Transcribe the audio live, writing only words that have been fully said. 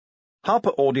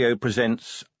Harper Audio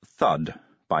presents Thud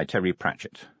by Terry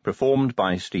Pratchett, performed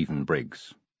by Stephen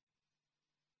Briggs.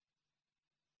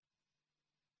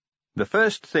 The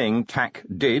first thing Tack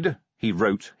did, he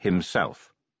wrote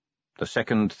himself. The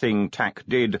second thing Tack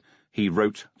did, he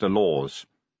wrote the laws.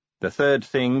 The third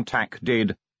thing Tack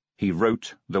did, he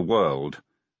wrote the world.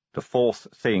 The fourth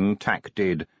thing Tack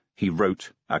did, he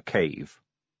wrote a cave.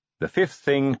 The fifth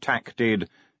thing Tack did,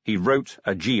 he wrote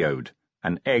a geode,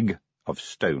 an egg of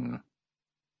stone.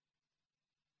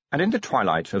 And in the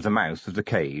twilight of the mouth of the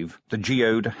cave, the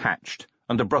geode hatched,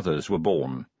 and the brothers were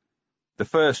born. The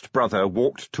first brother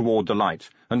walked toward the light,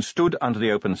 and stood under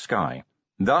the open sky.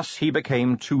 Thus he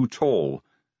became too tall.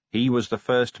 He was the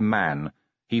first man.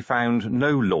 He found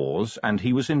no laws, and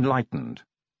he was enlightened.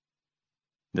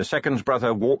 The second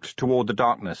brother walked toward the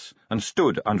darkness, and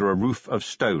stood under a roof of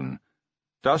stone.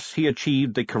 Thus he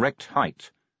achieved the correct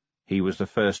height. He was the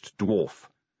first dwarf.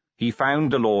 He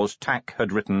found the laws Tack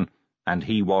had written, and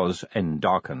he was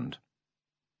endarkened.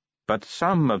 But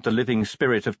some of the living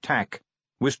spirit of Tack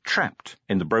was trapped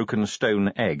in the broken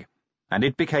stone egg, and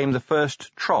it became the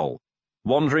first troll,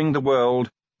 wandering the world,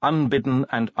 unbidden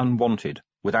and unwanted,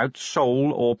 without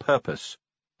soul or purpose,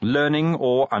 learning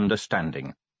or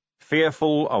understanding.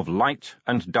 Fearful of light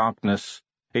and darkness,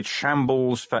 it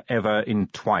shambles forever in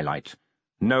twilight,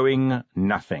 knowing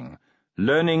nothing,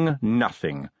 learning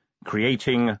nothing,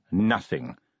 creating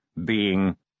nothing,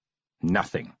 being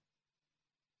nothing.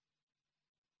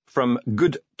 From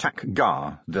Good Tack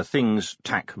Gar, The Things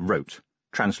Tack Wrote,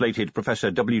 translated Professor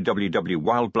W.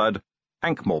 Wildblood,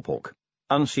 Ankh-Morpork,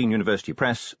 Unseen University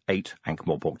Press, 8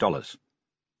 Ankh-Morpork.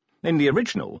 In the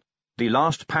original, the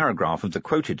last paragraph of the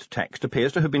quoted text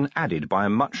appears to have been added by a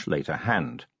much later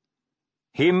hand.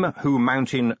 Him who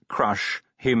mountain crush,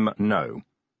 him no.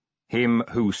 Him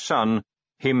who sun,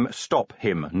 him stop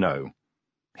him no.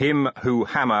 Him who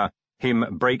hammer, him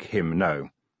break him no.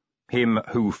 Him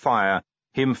who fire,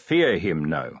 him fear him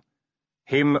no.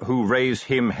 Him who raise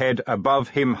him head above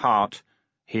him heart,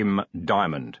 him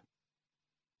diamond.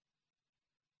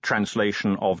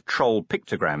 Translation of troll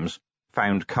pictograms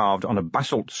found carved on a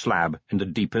basalt slab in the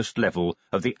deepest level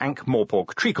of the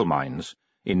Ankh-Morpork treacle mines,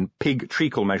 in pig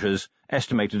treacle measures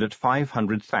estimated at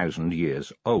 500,000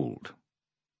 years old.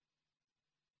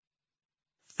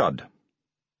 Thud.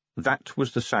 That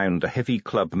was the sound the heavy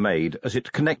club made as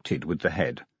it connected with the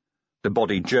head. The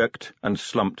body jerked and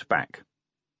slumped back.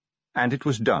 And it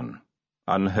was done,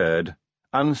 unheard,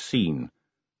 unseen,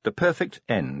 the perfect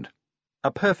end,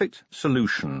 a perfect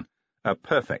solution, a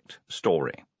perfect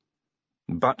story.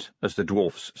 But, as the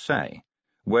dwarfs say,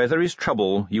 where there is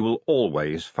trouble you will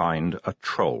always find a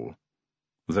troll.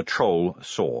 The troll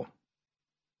saw.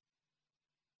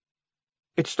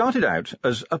 It started out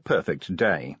as a perfect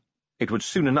day. It would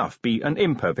soon enough be an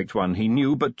imperfect one, he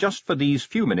knew, but just for these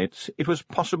few minutes it was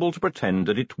possible to pretend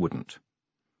that it wouldn't.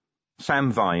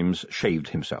 Sam Vimes shaved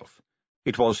himself.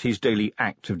 It was his daily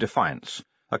act of defiance,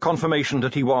 a confirmation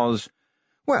that he was,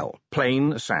 well,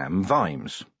 plain Sam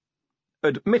Vimes.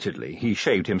 Admittedly, he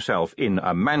shaved himself in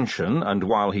a mansion, and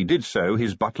while he did so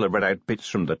his butler read out bits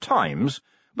from the Times,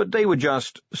 but they were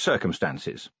just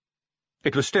circumstances.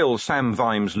 It was still Sam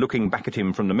Vimes looking back at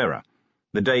him from the mirror.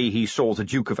 The day he saw the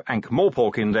Duke of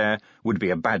Ankh-Morpork in there would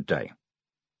be a bad day.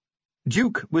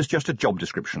 Duke was just a job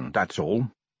description, that's all.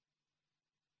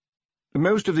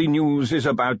 "Most of the news is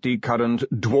about the current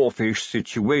dwarfish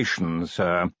situation,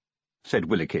 sir," said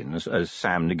Willikins, as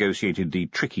Sam negotiated the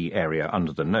tricky area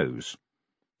under the nose.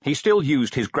 He still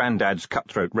used his granddad's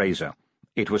cutthroat razor.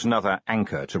 It was another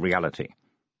anchor to reality.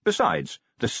 Besides,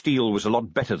 the steel was a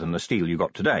lot better than the steel you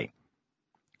got today.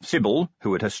 Sybil,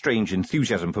 who had a strange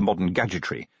enthusiasm for modern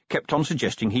gadgetry, kept on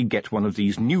suggesting he get one of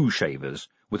these new shavers,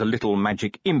 with a little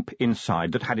magic imp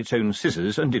inside that had its own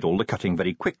scissors and did all the cutting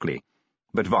very quickly.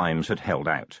 But Vimes had held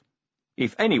out.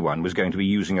 If anyone was going to be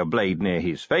using a blade near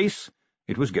his face,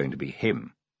 it was going to be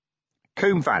him.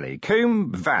 Koom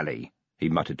Valley, he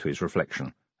muttered to his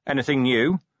reflection. "Anything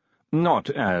new?"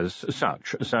 "Not as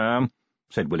such, sir,"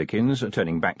 said Willikins,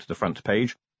 turning back to the front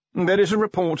page. "There is a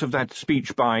report of that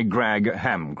speech by Grag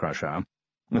Hamcrusher.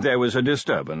 There was a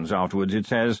disturbance afterwards, it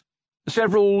says.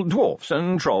 Several dwarfs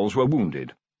and trolls were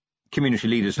wounded. Community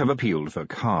leaders have appealed for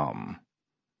calm."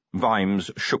 Vimes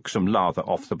shook some lather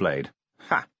off the blade.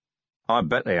 "Ha! I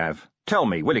bet they have. Tell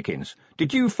me, Willikins,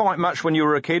 did you fight much when you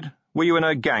were a kid? Were you in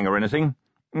a gang or anything?"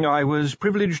 "I was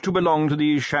privileged to belong to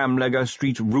the Shamlegger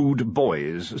Street Rude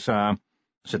Boys, sir,"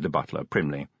 said the butler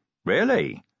primly.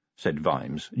 "Really?" said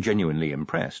Vimes, genuinely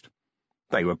impressed.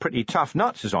 "They were pretty tough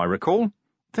nuts, as I recall."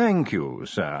 "Thank you,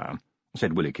 sir,"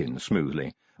 said Willikins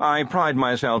smoothly. "I pride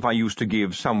myself I used to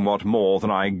give somewhat more than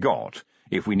I got.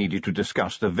 if we needed to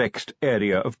discuss the vexed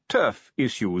area of turf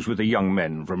issues with the young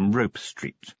men from Rope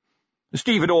Street.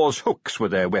 Stevedores hooks were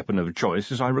their weapon of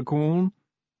choice, as I recall.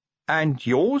 "And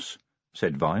yours?"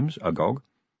 said Vimes, agog.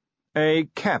 "A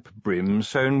cap brim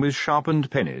sewn with sharpened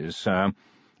pennies, sir.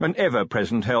 An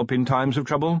ever-present help in times of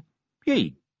trouble."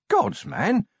 "Ye gods,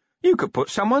 man! You could put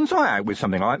someone's eye out with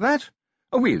something like that."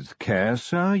 "With care,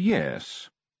 sir, yes."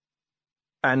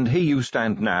 "And here you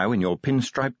stand now in your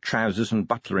pinstriped trousers and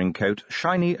butlering coat,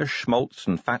 shiny as schmaltz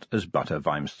and fat as butter,"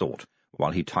 Vimes thought,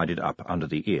 while he tied it up under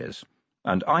the ears.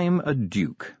 "And I'm a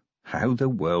duke. How the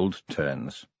world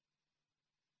turns."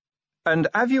 "And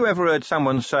have you ever heard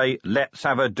someone say, 'Let's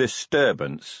have a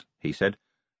disturbance'?" he said.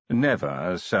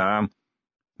 "Never, sir."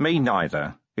 "Me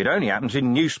neither. It only happens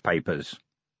in newspapers."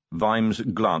 Vimes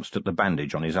glanced at the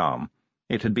bandage on his arm.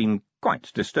 It had been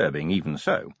quite disturbing, even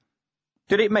so.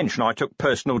 "Did it mention I took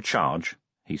personal charge?"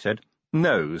 he said.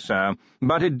 "No, sir,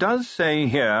 but it does say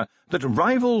here that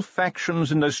rival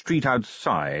factions in the street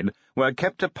outside were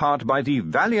kept apart by the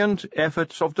valiant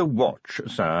efforts of the watch,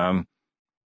 sir."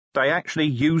 "They actually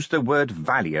used the word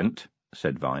valiant,"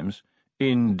 said Vimes.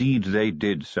 "Indeed they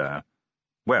did, sir."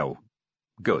 "Well,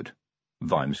 good,"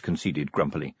 Vimes conceded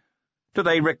grumpily. "Do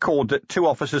they record that 2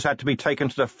 officers had to be taken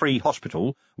to the Free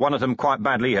Hospital, one of them quite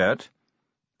badly hurt?"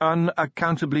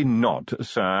 "Unaccountably not,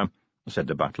 sir," said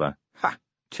the butler. "Ha!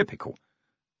 Typical.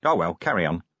 Oh, well, carry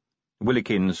on."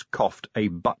 Willikins coughed a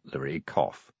butlery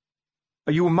cough.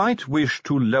 "You might wish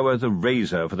to lower the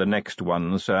razor for the next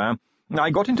one, sir. I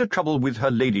got into trouble with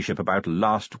her ladyship about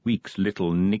last week's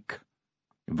little nick."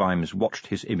 Vimes watched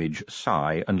his image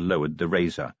sigh and lowered the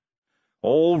razor.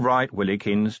 "All right,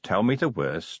 Willikins, tell me the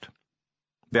worst."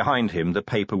 Behind him the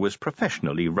paper was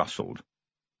professionally rustled.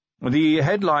 "The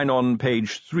headline on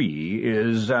page 3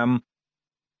 is,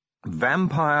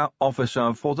 Vampire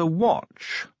Officer for the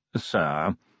Watch,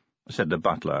 sir," said the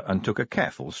butler, and took a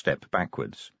careful step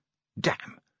backwards.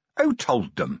 "Damn! Who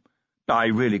told them?" "I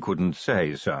really couldn't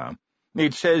say, sir.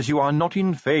 It says you are not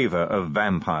in favour of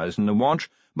vampires in the watch,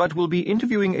 but will be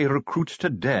interviewing a recruit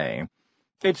today.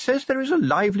 It says there is a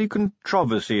lively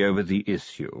controversy over the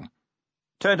issue."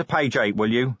 "Turn to page 8,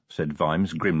 will you?" said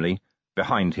Vimes grimly.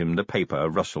 Behind him the paper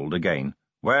rustled again.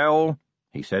 "Well,"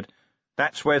 he said,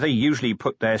 "that's where they usually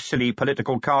put their silly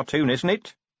political cartoon, isn't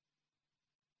it?"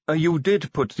 "You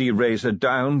did put the razor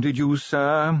down, did you,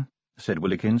 sir?" said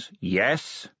Willikins.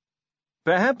 "Yes."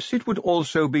 "Perhaps it would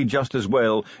also be just as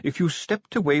well if you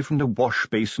stepped away from the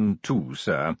wash-basin too,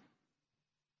 sir."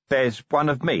 "There's one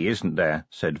of me, isn't there?"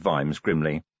 said Vimes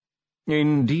grimly.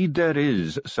 "Indeed there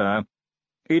is, sir.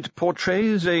 It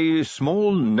portrays a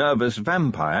small, nervous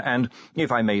vampire, and,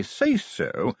 if I may say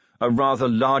so, a rather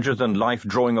larger-than-life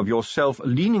drawing of yourself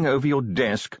leaning over your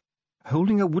desk,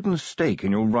 holding a wooden stake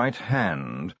in your right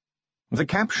hand. The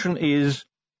caption is,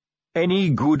 'Any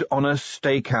good on a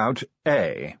stakeout,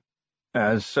 eh?'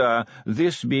 As,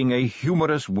 this being a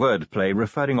humorous wordplay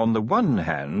referring on the one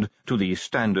hand to the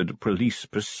standard police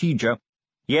procedure—"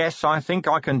 "Yes, I think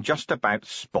I can just about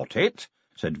spot it,"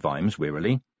 said Vimes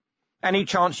wearily. "Any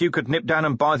chance you could nip down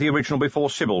and buy the original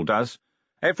before Sybil does?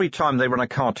 Every time they run a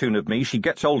cartoon of me, she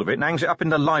gets hold of it and hangs it up in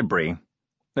the library."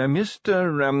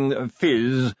 "Mr.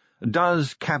 Fizz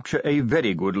does capture a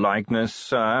very good likeness,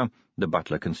 sir," the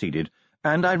butler conceded,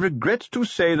 "and I regret to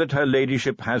say that her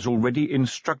ladyship has already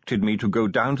instructed me to go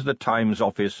down to the Times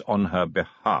office on her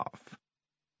behalf."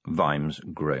 Vimes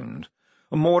groaned.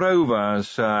 "Moreover,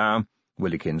 sir,"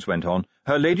 Willikins went on,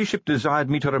 "her ladyship desired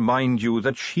me to remind you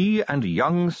that she and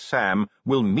young Sam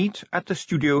will meet at the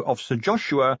studio of Sir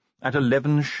Joshua at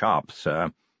 11 sharp,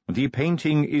 sir. The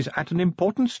painting is at an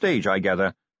important stage, I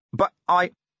gather." "But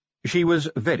She was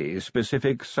very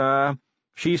specific, sir.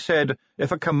 She said,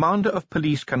 if a commander of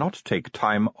police cannot take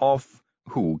time off,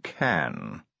 who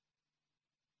can?"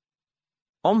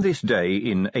 On this day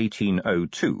in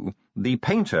 1802, the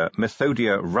painter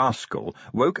Methodia Rascal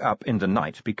woke up in the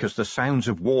night because the sounds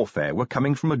of warfare were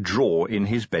coming from a drawer in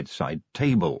his bedside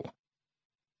table.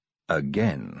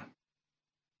 Again.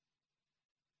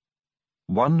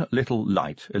 One little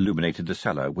light illuminated the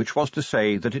cellar, which was to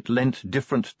say that it lent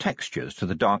different textures to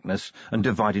the darkness and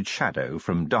divided shadow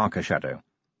from darker shadow.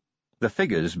 The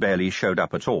figures barely showed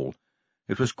up at all.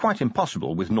 It was quite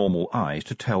impossible with normal eyes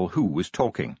to tell who was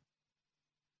talking.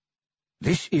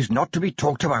 "This is not to be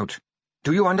talked about.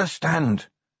 Do you understand?"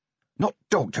 "Not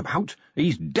talked about?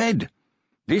 He's dead.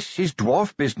 This is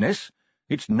dwarf business.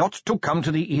 It's not to come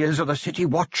to the ears of the City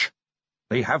Watch.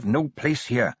 They have no place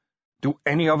here. Do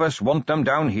any of us want them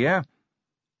down here?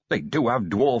 They do have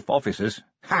dwarf officers.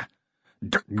 Ha!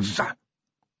 Dugza!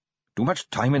 Too much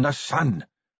time in the sun.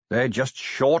 They're just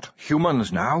short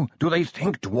humans now. Do they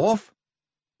think dwarf?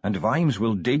 and Vimes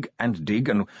will dig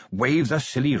and wave the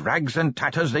silly rags and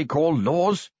tatters they call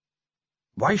laws.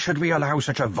 Why should we allow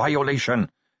such a violation?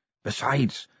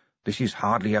 Besides, this is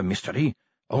hardly a mystery.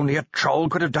 Only a troll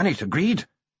could have done it, agreed?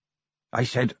 I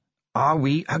said, are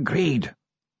we agreed?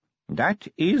 That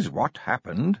is what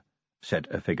happened, said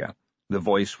a figure. The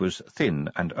voice was thin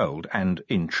and old, and,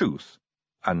 in truth,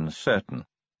 uncertain.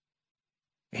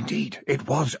 Indeed, it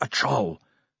was a troll,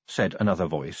 said another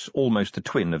voice, almost the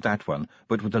twin of that one,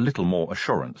 but with a little more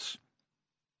assurance.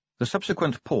 The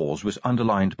subsequent pause was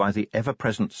underlined by the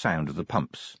ever-present sound of the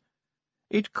pumps.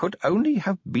 It could only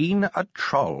have been a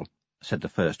troll, said the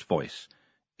first voice.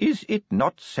 Is it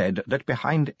not said that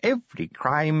behind every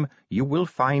crime you will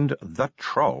find the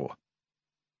troll?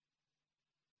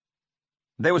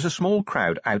 There was a small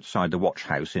crowd outside the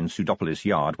watch-house in Pseudopolis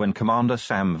Yard when Commander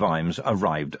Sam Vimes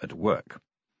arrived at work.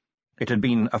 It had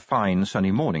been a fine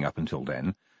sunny morning up until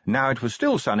then. Now it was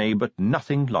still sunny, but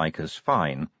nothing like as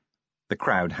fine. The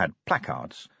crowd had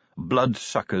placards.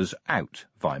 Bloodsuckers out,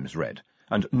 Vimes read,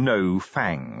 and no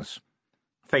fangs.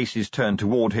 Faces turned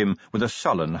toward him with a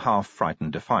sullen,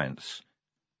 half-frightened defiance.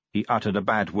 He uttered a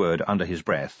bad word under his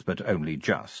breath, but only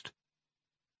just.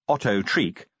 Otto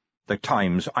Treek, the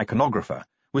Times iconographer,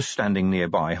 was standing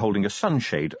nearby, holding a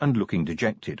sunshade and looking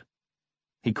dejected.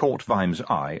 He caught Vimes'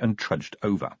 eye and trudged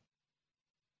over.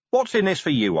 "What's in this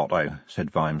for you, Otto?"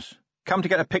 said Vimes. "Come to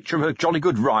get a picture of a jolly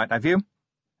good riot, have you?"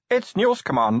 "It's news,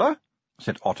 Commander,"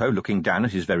 said Otto, looking down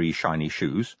at his very shiny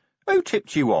shoes. "Who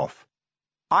tipped you off?"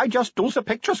 "I just does the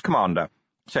pictures, Commander,"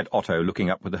 said Otto, looking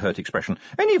up with a hurt expression.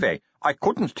 "Anyway, I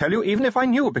couldn't tell you even if I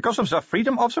knew, because of the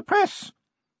freedom of the press."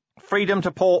 "Freedom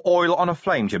to pour oil on a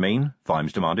flame, do you mean?"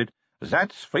 Vimes demanded.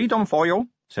 "That's freedom for you,"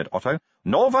 said Otto.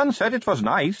 "No one said it was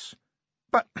nice."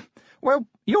 "But, well,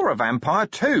 you're a vampire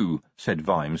too," said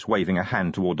Vimes, waving a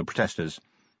hand toward the protesters.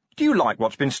 "Do you like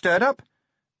what's been stirred up?"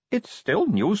 "It's still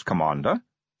news, Commander,"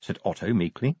 said Otto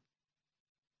meekly.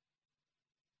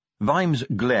 Vimes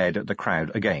glared at the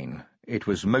crowd again. It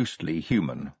was mostly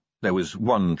human. There was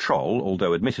one troll,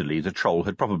 although admittedly the troll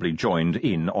had probably joined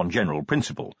in on general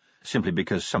principle, simply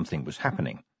because something was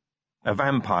happening. A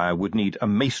vampire would need a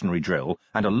masonry drill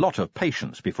and a lot of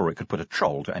patience before it could put a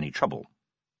troll to any trouble.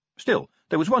 Still,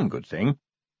 there was one good thing,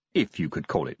 if you could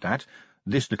call it that.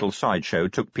 This little sideshow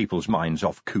took people's minds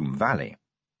off Koom Valley.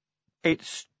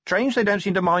 "It's strange they don't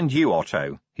seem to mind you,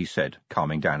 Otto," he said,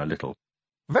 calming down a little.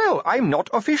 "Well, I'm not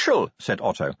official," said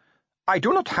Otto. "I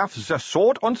do not have the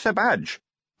sword on the badge.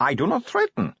 I do not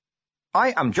threaten.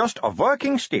 I am just a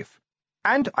working stiff,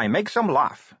 and I make them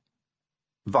laugh."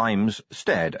 Vimes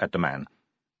stared at the man.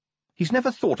 He's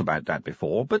never thought about that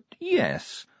before, but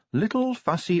yes, little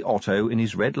fussy Otto in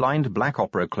his red-lined black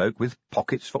opera cloak with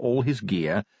pockets for all his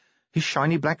gear, his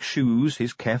shiny black shoes,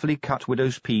 his carefully cut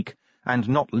widow's peak, and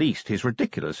not least his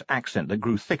ridiculous accent that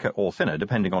grew thicker or thinner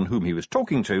depending on whom he was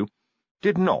talking to,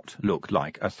 did not look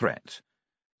like a threat.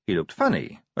 He looked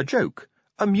funny, a joke,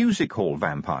 a music-hall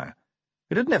vampire.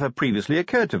 It had never previously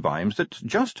occurred to Vimes that,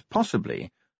 just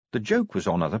possibly, the joke was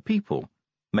on other people.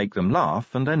 Make them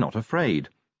laugh, and they're not afraid.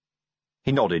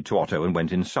 He nodded to Otto and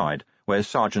went inside, where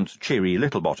Sergeant Cheery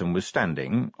Littlebottom was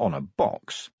standing, on a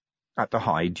box, at the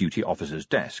high-duty officer's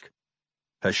desk.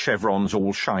 Her chevrons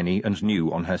all shiny and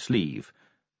new on her sleeve.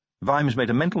 Vimes made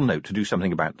a mental note to do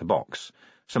something about the box.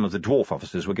 Some of the dwarf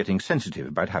officers were getting sensitive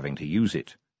about having to use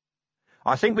it.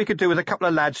 "I think we could do with a couple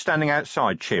of lads standing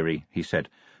outside, Cheery," he said.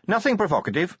 "Nothing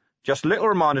provocative, just a little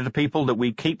reminder to people that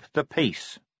we keep the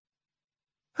peace."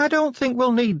 "I don't think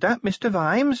we'll need that, Mr.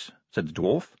 Vimes," said the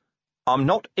dwarf. "I'm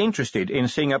not interested in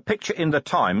seeing a picture in the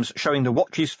Times showing the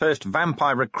Watch's first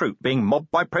vampire recruit being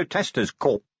mobbed by protesters,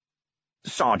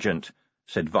 Sergeant,"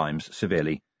 said Vimes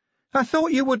severely. "I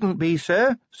thought you wouldn't be,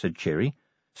 sir," said Cheery.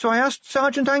 "So I asked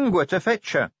Sergeant Angwer to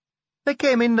fetch her. They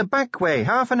came in the back way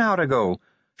half an hour ago.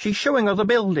 She's showing her the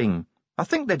building. I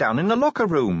think they're down in the locker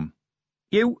room."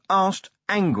 "You asked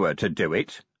Angwer to do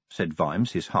it?" said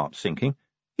Vimes, his heart sinking.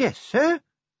 "Yes, sir,"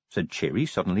 said Cheery,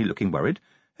 suddenly looking worried.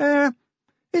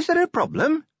 Is there a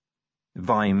problem?"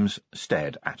 Vimes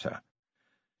stared at her.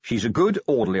 She's a good,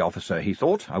 orderly officer, he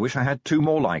thought. I wish I had two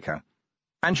more like her.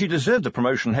 And she deserved the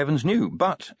promotion, heavens knew,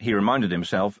 but, he reminded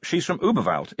himself, she's from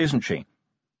Uberwald, isn't she?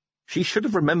 She should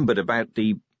have remembered about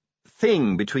the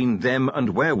thing between them and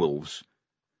werewolves.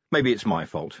 Maybe it's my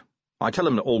fault. I tell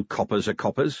them that all coppers are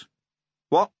coppers.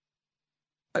 "What?"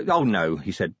 "Oh, no,"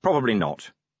 he said, "probably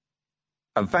not."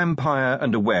 A vampire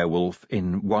and a werewolf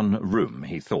in one room,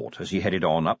 he thought, as he headed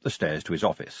on up the stairs to his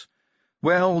office.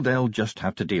 Well, they'll just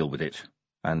have to deal with it,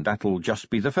 and that'll just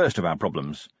be the first of our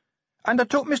problems. "And I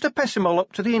took Mr. Pessimal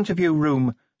up to the interview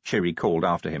room," Cheery called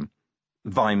after him.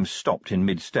 Vimes stopped in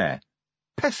mid-stare.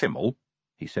 Pessimal?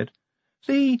 He said.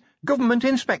 The government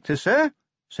inspector, sir,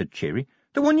 said Cheery.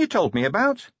 The one you told me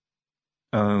about.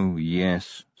 Oh,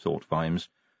 yes, thought Vimes.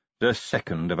 The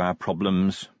second of our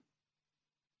problems.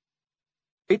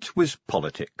 It was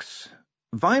politics.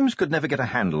 Vimes could never get a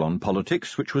handle on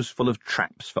politics, which was full of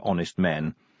traps for honest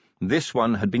men. This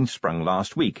one had been sprung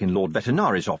last week in Lord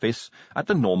Veterinary's office at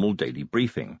the normal daily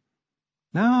briefing.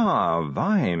 "Ah,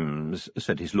 Vimes,"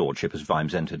 said his lordship as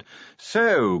Vimes entered.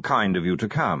 "So kind of you to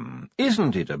come.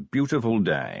 Isn't it a beautiful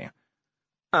day?"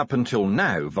 Up until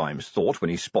now, Vimes thought, when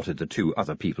he spotted the two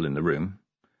other people in the room.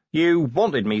 "You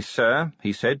wanted me, sir,"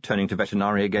 he said, turning to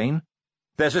Veterinary again.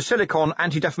 "There's a Silicon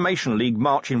Anti-Defamation League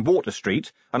march in Water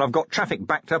Street, and I've got traffic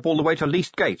backed up all the way to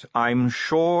Least Gate. I'm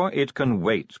sure it can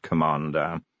wait,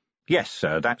 Commander." "Yes,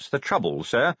 sir, that's the trouble,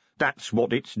 sir. That's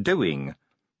what it's doing."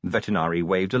 Veterinary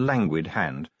waved a languid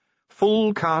hand.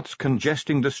 "Full carts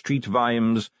congesting the street,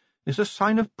 Vimes, is a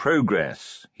sign of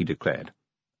progress," he declared.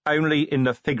 "Only in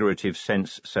the figurative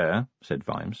sense, sir," said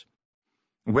Vimes.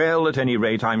 "Well, at any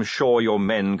rate, I'm sure your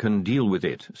men can deal with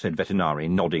it," said Veterinary,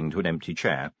 nodding to an empty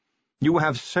chair. "You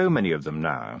have so many of them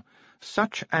now.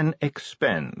 Such an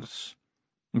expense.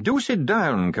 Do sit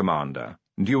down, Commander.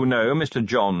 Do you know Mr.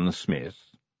 John Smith?"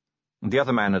 The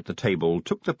other man at the table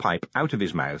took the pipe out of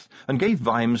his mouth and gave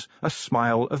Vimes a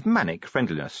smile of manic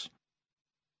friendliness.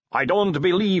 "I don't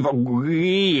believe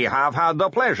we have had the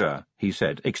pleasure," he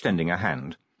said, extending a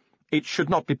hand. It should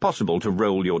not be possible to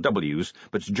roll your W's,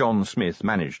 but John Smith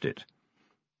managed it.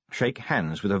 Shake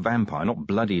hands with a vampire, not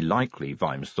bloody likely,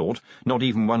 Vimes thought, not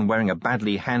even one wearing a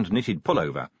badly hand-knitted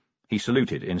pullover. He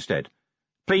saluted instead.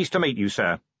 "Pleased to meet you,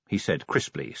 sir," he said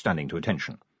crisply, standing to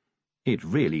attention. It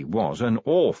really was an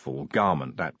awful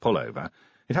garment, that pullover.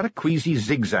 It had a queasy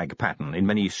zigzag pattern in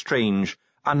many strange,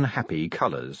 unhappy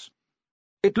colours.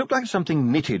 It looked like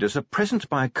something knitted as a present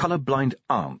by a colour-blind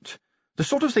aunt, the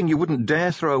sort of thing you wouldn't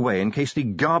dare throw away in case the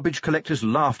garbage collectors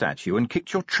laughed at you and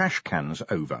kicked your trash cans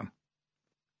over.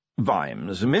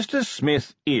 "Vimes, Mr.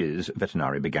 Smith is,"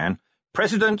 Veterinary began,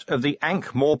 "President of the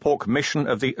Ankh-Morpork mission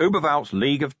of the Oberwald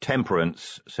League of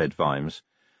Temperance," said Vimes,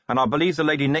 "and I believe the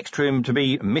lady next to him to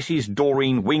be Mrs.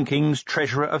 Doreen Winkings,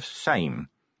 treasurer of same.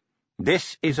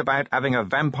 This is about having a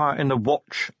vampire in the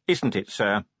watch, isn't it,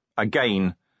 sir?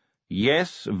 Again."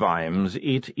 "Yes, Vimes,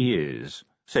 it is,"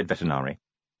 said Veterinary.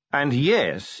 "And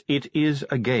yes, it is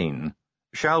again.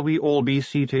 Shall we all be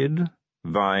seated,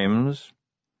 Vimes?"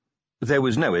 There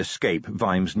was no escape,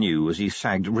 Vimes knew, as he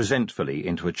sagged resentfully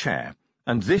into a chair,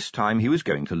 and this time he was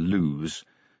going to lose.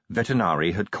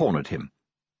 Veterinary had cornered him.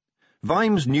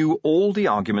 Vimes knew all the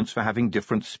arguments for having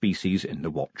different species in the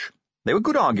watch. They were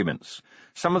good arguments.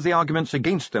 Some of the arguments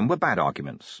against them were bad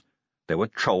arguments. There were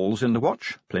trolls in the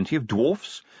watch, plenty of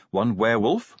dwarfs, one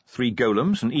werewolf, 3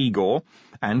 golems, an Igor,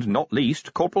 and, not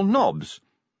least, Corporal Nobbs.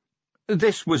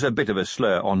 This was a bit of a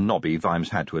slur on Nobby, Vimes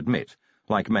had to admit.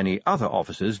 Like many other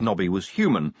officers, Nobby was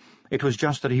human. It was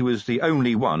just that he was the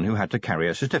only one who had to carry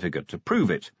a certificate to prove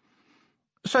it.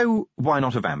 So why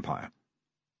not a vampire?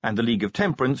 And the League of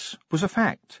Temperance was a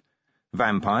fact.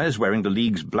 Vampires wearing the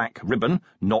League's black ribbon,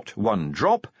 not one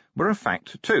drop, were a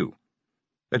fact too.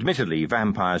 Admittedly,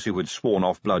 vampires who had sworn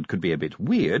off blood could be a bit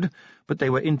weird, but they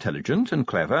were intelligent and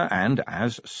clever and,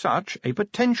 as such, a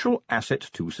potential asset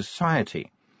to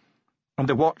society. And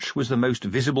the watch was the most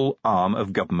visible arm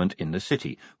of government in the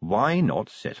city. Why not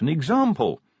set an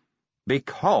example?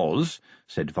 "Because,"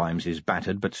 said Vimes's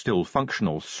battered but still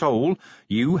functional soul,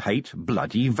 "you hate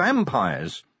bloody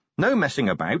vampires. No messing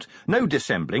about, no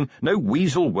dissembling, no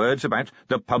weasel words about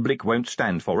the public won't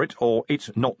stand for it, or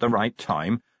it's not the right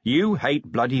time. You hate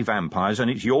bloody vampires, and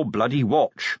it's your bloody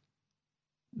watch."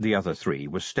 The other 3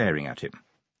 were staring at him.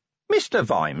 "Mr.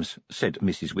 Vimes," said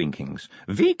Mrs. Winkings,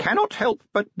 "we cannot help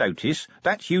but notice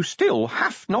that you still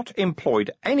have not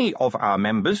employed any of our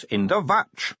members in the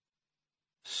watch."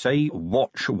 "Say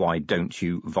watch, why don't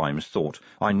you?" Vimes thought.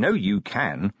 "I know you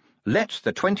can. Let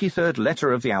the 23rd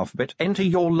letter of the alphabet enter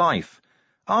your life.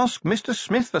 Ask Mr.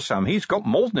 Smith for some. He's got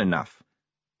more than enough.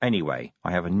 Anyway,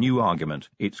 I have a new argument.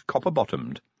 It's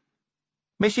copper-bottomed."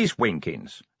 "Mrs.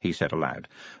 Winkins," he said aloud,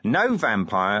 "no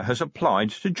vampire has applied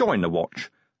to join the watch.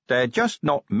 They're just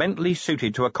not mentally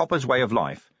suited to a copper's way of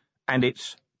life. And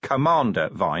it's Commander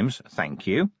Vimes, thank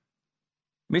you."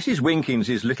 Mrs.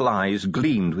 Winkins's little eyes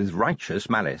gleamed with righteous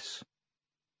malice.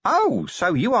 "Oh,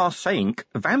 so you are saying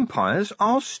vampires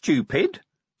are stupid?"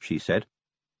 she said.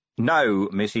 "No,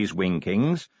 Mrs.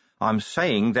 Winkings, I'm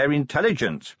saying they're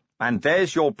intelligent, and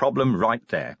there's your problem right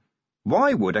there.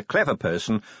 Why would a clever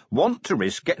person want to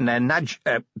risk getting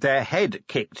their head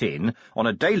kicked in on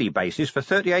a daily basis for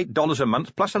 $38 a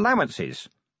month plus allowances?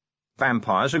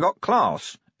 Vampires have got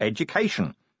class,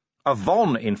 education. A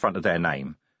Von in front of their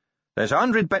name. There's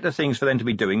 100 better things for them to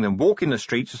be doing than walking the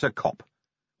streets as a cop.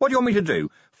 What do you want me to do?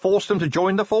 Force them to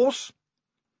join the force?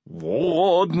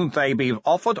 Wouldn't they be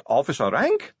offered officer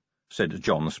rank? Said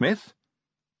John Smith.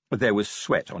 There was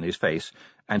sweat on his face,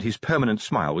 and his permanent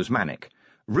smile was manic.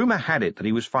 Rumour had it that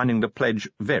he was finding the pledge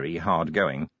very hard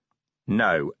going.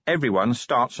 No, everyone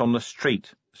starts on the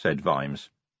street, said Vimes.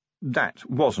 That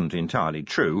wasn't entirely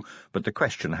true, but the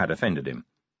question had offended him.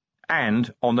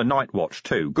 And on the night watch,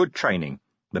 too. Good training.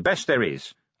 The best there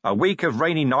is. A week of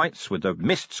rainy nights with the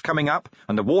mists coming up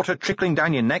and the water trickling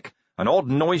down your neck and odd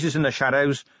noises in the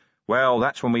shadows. Well,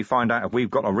 that's when we find out if we've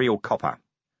got a real copper.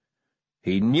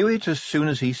 He knew it as soon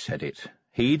as he said it.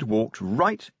 He'd walked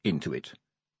right into it.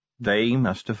 They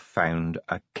must have found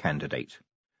a candidate.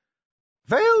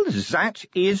 Well, that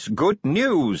is good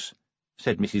news,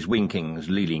 said Mrs. Winkings,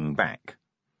 leaning back.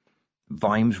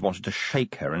 Vimes wanted to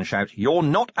shake her and shout, You're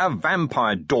not a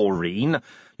vampire, Doreen.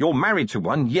 You're married to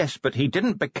one, yes, but he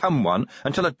didn't become one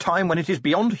until a time when it is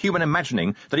beyond human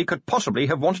imagining that he could possibly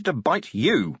have wanted to bite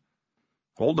you.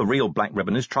 All the real black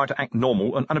ribboners try to act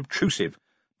normal and unobtrusive.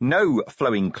 No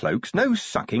flowing cloaks, no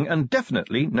sucking, and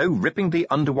definitely no ripping the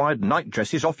underwired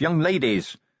nightdresses off young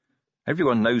ladies.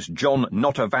 Everyone knows John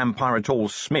Not a Vampire at All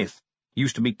Smith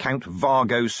used to be Count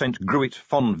Vargo St. Gruit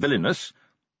von Villainous,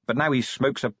 but now he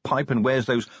smokes a pipe and wears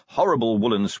those horrible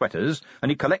woolen sweaters,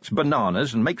 and he collects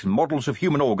bananas and makes models of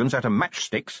human organs out of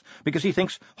matchsticks because he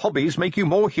thinks hobbies make you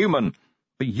more human.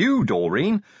 But you,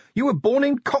 Doreen, you were born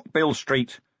in Cockbill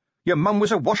Street. Your mum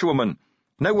was a washerwoman.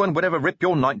 No one would ever rip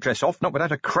your nightdress off, not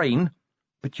without a crane.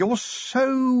 But you're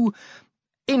so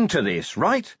into this,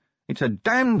 right? It's a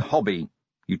damned hobby.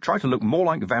 You try to look more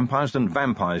like vampires than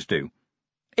vampires do.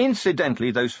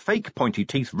 Incidentally, those fake pointy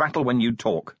teeth rattle when you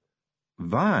talk.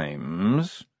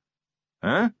 Vimes?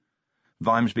 Huh?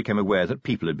 Vimes became aware that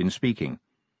people had been speaking.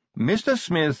 Mr.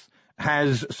 Smith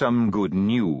has some good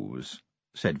news,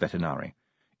 said Vetinari.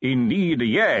 Indeed,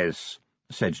 yes,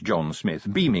 said John Smith,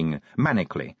 beaming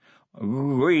manically.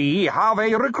 We have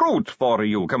a recruit for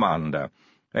you, Commander.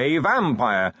 A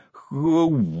vampire who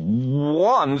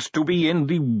wants to be in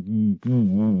the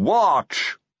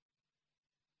watch.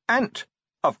 And,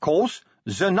 of course,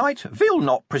 the night will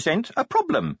not present a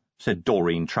problem, said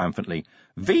Doreen triumphantly.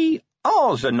 We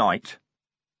are the night.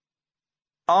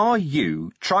 Are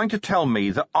you trying to tell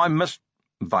me that I must—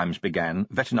 Vimes began.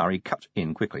 Vetinari cut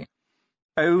in quickly.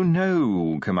 Oh,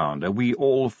 no, Commander, we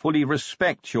all fully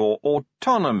respect your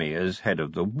autonomy as head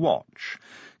of the watch.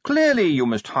 Clearly you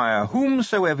must hire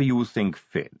whomsoever you think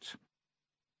fit.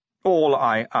 All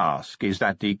I ask is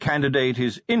that the candidate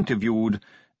is interviewed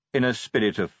in a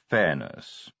spirit of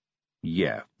fairness.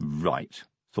 Yeah, right,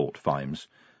 thought Vimes,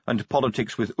 and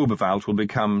politics with Uberwald will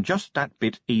become just that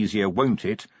bit easier, won't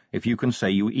it, if you can say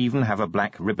you even have a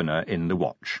black ribboner in the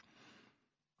watch.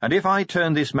 And if I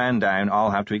turn this man down, I'll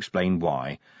have to explain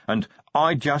why. And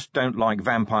I just don't like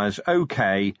vampires,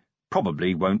 okay,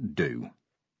 probably won't do.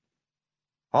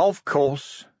 Of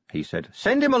course, he said.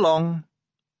 Send him along.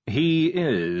 He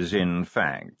is, in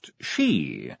fact.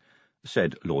 She,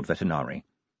 said Lord Vetinari.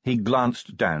 He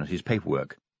glanced down at his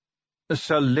paperwork.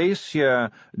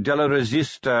 Salacia della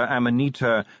Resista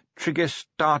Amanita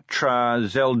Trigestatra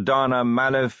Zeldana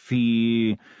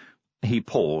Malefi. He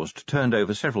paused, turned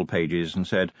over several pages, and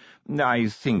said, I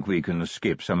think we can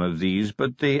skip some of these,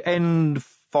 but the end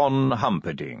von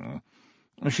Humperdinck.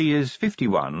 She is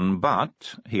 51,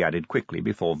 but, he added quickly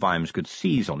before Vimes could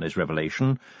seize on this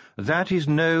revelation, that is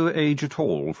no age at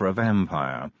all for a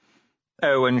vampire.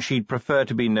 Oh, and she'd prefer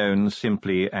to be known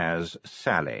simply as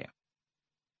Sally.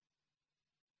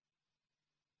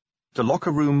 The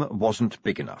locker room wasn't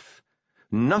big enough.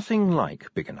 Nothing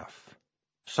like big enough.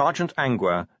 Sergeant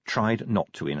Angua tried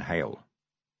not to inhale.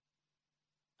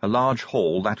 A large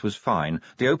hall, that was fine.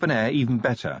 The open air, even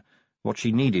better. What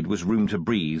she needed was room to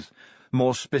breathe.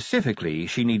 More specifically,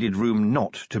 she needed room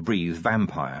not to breathe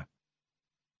vampire.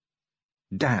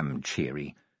 Damn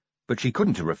cheery. But she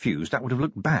couldn't have refused. That would have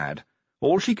looked bad.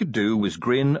 All she could do was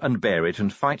grin and bear it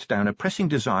and fight down a pressing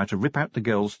desire to rip out the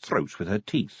girl's throat with her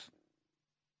teeth.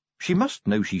 She must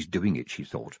know she's doing it, she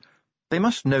thought. They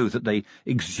must know that they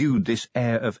exude this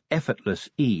air of effortless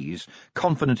ease,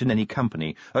 confident in any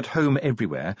company, at home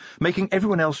everywhere, making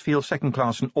everyone else feel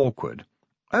second-class and awkward.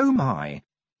 Oh, my!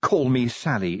 Call me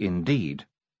Sally, indeed.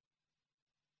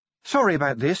 Sorry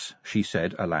about this, she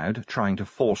said aloud, trying to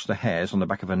force the hairs on the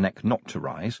back of her neck not to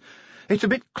rise. It's a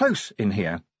bit close in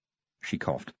here. She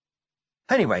coughed.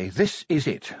 Anyway, this is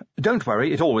it. Don't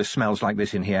worry, it always smells like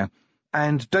this in here.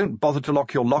 And don't bother to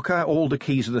lock your locker, all the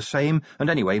keys are the same, and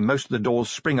anyway, most of the doors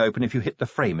spring open if you hit the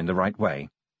frame in the right way.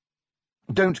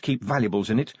 Don't keep valuables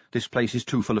in it, this place is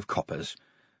too full of coppers.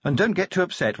 And don't get too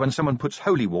upset when someone puts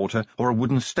holy water or a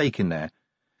wooden stake in there.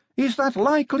 Is that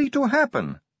likely to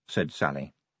happen? Said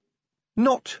Sally.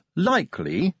 Not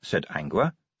likely, said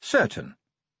Angua. Certain.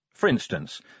 For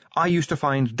instance, I used to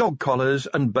find dog collars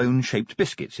and bone-shaped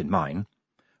biscuits in mine.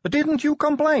 Didn't you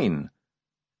complain?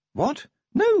 What?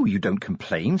 No, you don't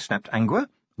complain, snapped Angua,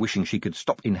 wishing she could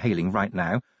stop inhaling right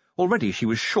now. Already she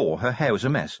was sure her hair was a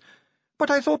mess. But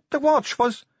I thought the watch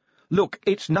was— Look,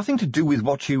 it's nothing to do with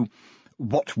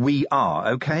what we are,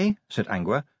 okay? Said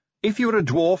Angua. If you were a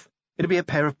dwarf, it'd be a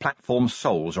pair of platform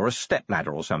soles or a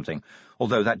step-ladder or something,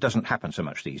 although that doesn't happen so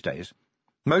much these days.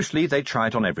 Mostly they try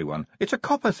it on everyone. It's a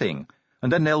copper thing,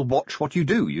 and then they'll watch what you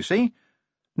do, you see?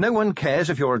 No one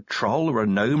cares if you're a troll or a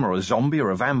gnome or a zombie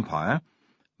or a vampire.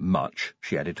 Much,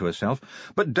 she added to herself,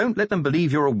 but don't let them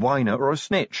believe you're a whiner or a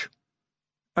snitch.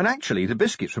 And actually, the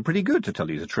biscuits were pretty good, to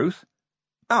tell you the truth.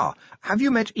 Ah, have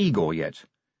you met Igor yet?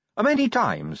 Many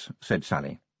times, said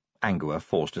Sally. Angua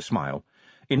forced a smile.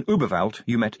 In Uberwald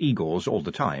you met Igors all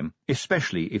the time,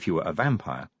 especially if you were a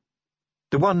vampire.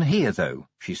 The one here, though,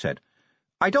 she said.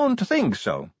 I don't think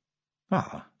so.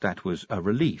 Ah, that was a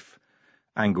relief.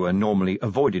 Angua normally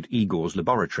avoided Igor's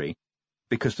laboratory,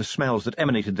 because the smells that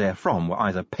emanated therefrom were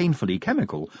either painfully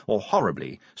chemical or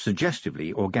horribly,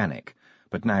 suggestively organic,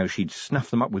 but now she'd snuff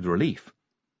them up with relief.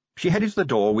 She headed to the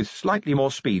door with slightly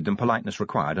more speed than politeness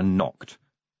required and knocked.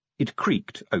 It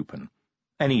creaked open.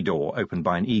 Any door opened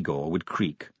by an Igor would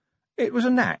creak. It was a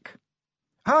knack.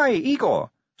 "Hi, Igor,"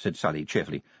 said Sally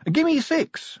cheerfully. "Give me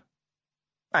 6."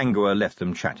 Angua left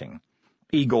them chatting.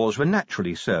 Igors were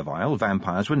naturally servile,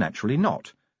 vampires were naturally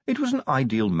not. It was an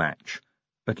ideal match.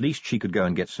 At least she could go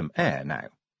and get some air now.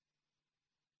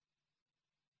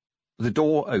 The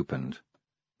door opened.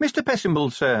 "Mr.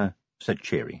 Pessimble, sir," said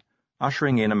Cheery,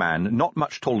 ushering in a man not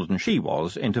much taller than she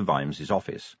was into Vimes's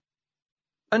office.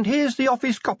 "And here's the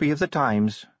office copy of the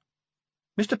Times."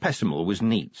 Mr. Pessimble was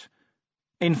neat.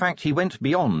 In fact, he went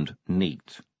beyond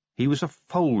neat. He was a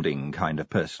folding kind of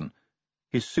person.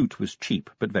 His suit was cheap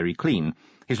but very clean.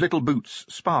 His little boots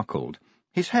sparkled.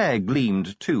 His hair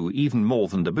gleamed, too, even more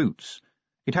than the boots.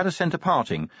 It had a centre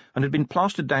parting, and had been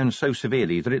plastered down so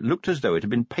severely that it looked as though it had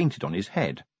been painted on his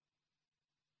head.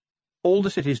 All the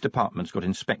city's departments got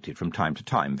inspected from time to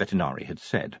time, Vetinari had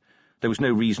said. There was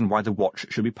no reason why the watch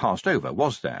should be passed over,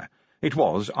 was there? It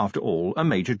was, after all, a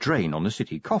major drain on the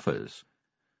city coffers.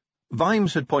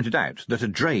 Vimes had pointed out that a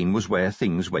drain was where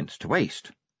things went to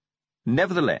waste.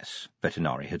 Nevertheless,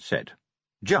 Vetinari had said.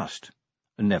 Just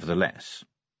nevertheless.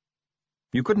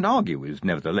 You couldn't argue with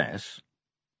nevertheless.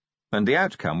 And the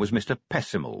outcome was Mr.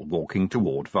 Pessimble walking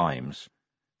toward Vimes.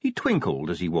 He twinkled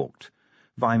as he walked.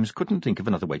 Vimes couldn't think of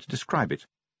another way to describe it.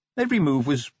 Every move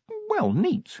was, well,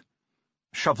 neat.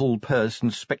 Shovel, purse,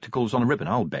 and spectacles on a ribbon,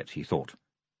 I'll bet, he thought.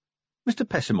 Mr.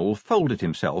 Pessimble folded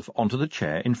himself onto the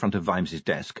chair in front of Vimes's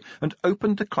desk and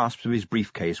opened the clasps of his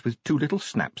briefcase with 2 little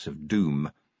snaps of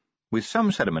doom. With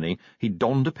some ceremony, he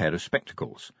donned a pair of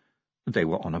spectacles. They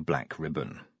were on a black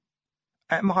ribbon.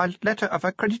 "My letter of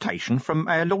accreditation from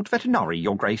Lord Vetinari,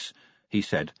 Your Grace," he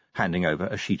said, handing over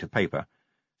a sheet of paper.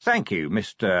 "Thank you,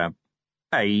 Mr.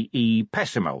 A.E.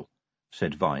 Pessimble,"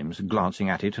 said Vimes, glancing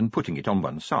at it and putting it on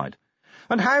one side.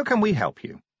 "And how can we help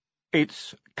you?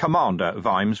 It's Commander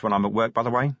Vimes when I'm at work, by the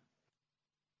way."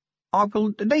 "I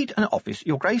will need an office,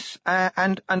 Your Grace,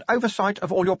 and an oversight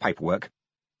of all your paperwork.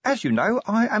 As you know,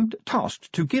 I am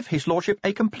tasked to give His Lordship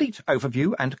a complete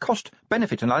overview and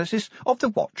cost-benefit analysis of the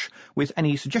watch, with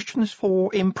any suggestions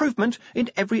for improvement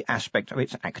in every aspect of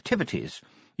its activities.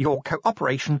 Your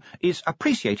cooperation is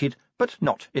appreciated, but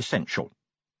not essential."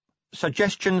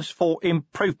 "Suggestions for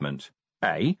improvement,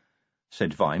 eh?"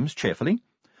 said Vimes cheerfully,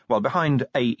 while behind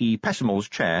A.E. Pessimble's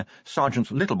chair Sergeant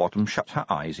Littlebottom shut her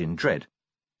eyes in dread.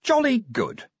 "Jolly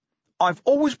good. I've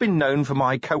always been known for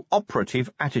my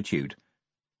cooperative attitude.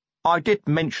 I did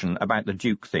mention about the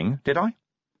Duke thing, did I?"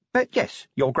 "Yes,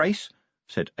 Your Grace,"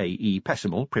 said A.E.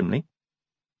 Pessimble primly.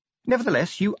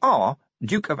 "Nevertheless, you are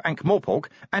Duke of Ankh-Morpork,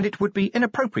 and it would be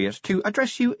inappropriate to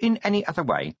address you in any other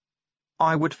way.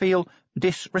 I would feel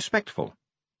disrespectful."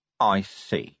 "I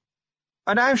see.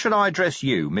 And how shall I address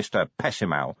you, Mr.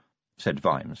 Pessimble?" said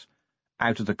Vimes.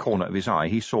 Out of the corner of his eye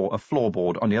he saw a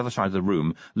floorboard on the other side of the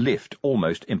room lift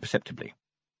almost imperceptibly.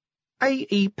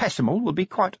 "A.E. Pessimble will be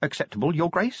quite acceptable,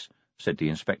 Your Grace," said the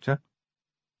inspector.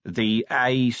 "The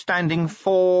A standing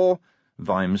for—"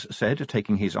 Vimes said,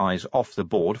 taking his eyes off the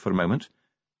board for a moment.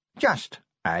 "Just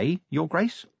A, Your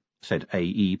Grace," said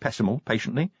A.E. Pessimble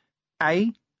patiently.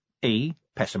 A.E.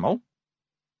 Pessimble?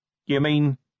 You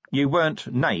mean you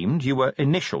weren't named, you were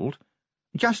initialed?"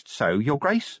 "Just so, Your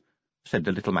Grace," said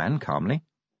the little man calmly.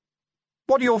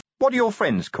 What do your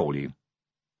friends call you?"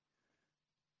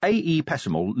 A.E.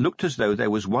 Pessimal looked as though there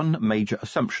was one major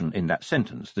assumption in that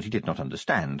sentence that he did not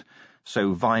understand,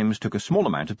 so Vimes took a small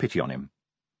amount of pity on him.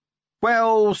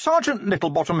 "Well, Sergeant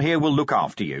Littlebottom here will look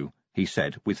after you," he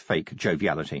said with fake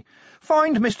joviality.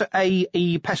 "Find Mr.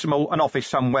 A.E. Pessimal an office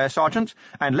somewhere, Sergeant,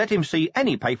 and let him see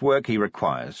any paperwork he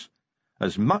requires."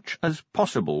 As much as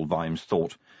possible, Vimes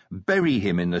thought. Bury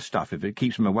him in the stuff if it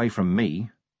keeps him away from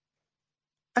me.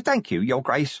 "Thank you, Your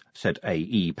Grace," said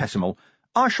A.E. Pessimal.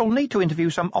 "I shall need to interview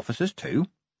some officers too."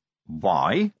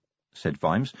 "Why?" said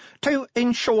Vimes. "To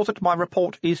ensure that my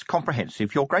report is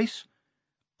comprehensive, Your Grace."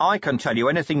 "I can tell you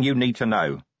anything you need to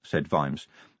know," said Vimes.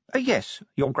 "Yes,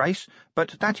 Your Grace,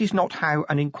 but that is not how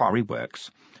an inquiry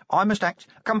works. I must act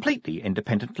completely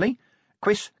independently.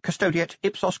 Quis custodiet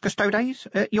ipsos custodes,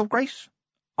 Your Grace?"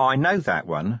 "I know that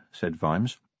one," said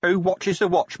Vimes. "Who watches the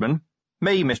watchman?"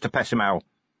 "Me, Mr. Pessimal."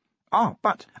 "Ah,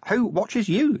 but who watches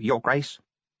you, Your Grace?"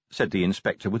 said the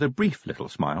inspector with a brief little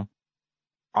smile.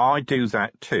 "I do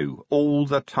that too, all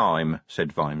the time,"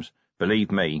 said Vimes.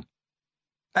 "Believe me."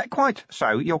 "Quite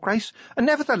so, Your Grace.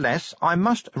 Nevertheless, I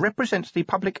must represent the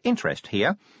public interest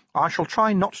here. I shall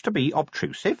try not to be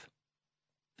obtrusive."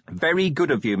 "Very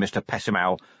good of you, Mr.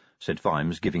 Pessimal," said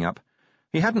Vimes, giving up.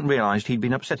 He hadn't realised he'd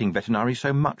been upsetting veterinary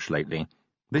so much lately.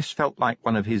 This felt like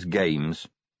one of his games.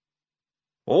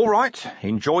 "All right,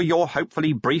 enjoy your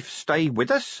hopefully brief stay with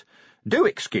us. Do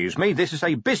excuse me, this is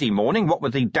a busy morning, what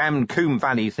with the damned Koom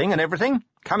Valley thing and everything.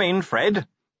 Come in, Fred."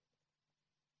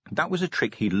 That was a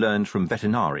trick he'd learned from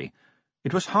veterinary.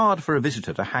 It was hard for a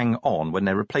visitor to hang on when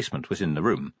their replacement was in the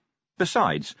room.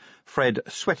 Besides, Fred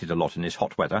sweated a lot in this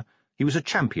hot weather. He was a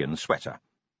champion sweater.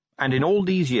 And in all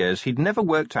these years he'd never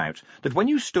worked out that when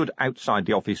you stood outside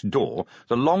the office door,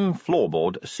 the long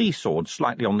floorboard seesawed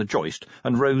slightly on the joist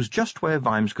and rose just where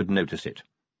Vimes could notice it.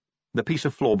 The piece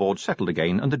of floorboard settled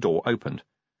again, and the door opened.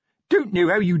 "Don't know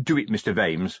how you do it, Mr.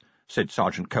 Vimes," said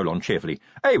Sergeant Colon cheerfully.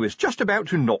 "I was just about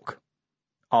to knock."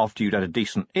 After you'd had a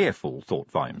decent earful,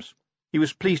 thought Vimes. He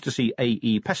was pleased to see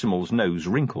A.E. Pessimal's nose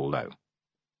wrinkle, though.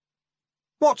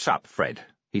 "What's up, Fred?"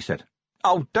 he said.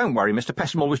 "Oh, don't worry, Mr.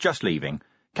 Pessimal was just leaving.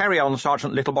 Carry on,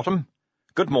 Sergeant Littlebottom.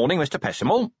 Good morning, Mr.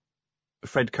 Pessimal."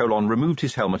 Fred Colon removed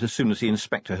his helmet as soon as the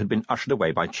inspector had been ushered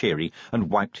away by Cheery and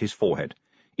wiped his forehead.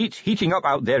 "It's heating up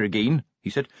out there again," he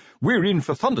said. "We're in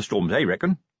for thunderstorms, I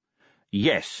reckon."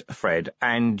 "Yes, Fred,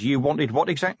 and you wanted what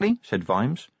exactly?" said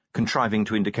Vimes, contriving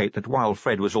to indicate that while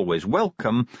Fred was always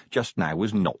welcome, just now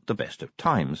was not the best of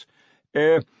times.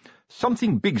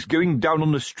 Something big's going down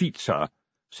on the street, sir,"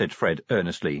 said Fred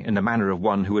earnestly, in the manner of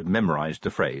one who had memorized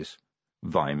the phrase.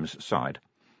 Vimes sighed.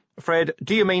 "Fred,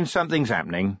 do you mean something's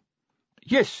happening?"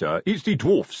 "Yes, sir, it's the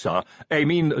dwarfs, sir. I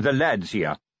mean the lads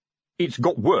here. It's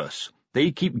got worse.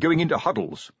 They keep going into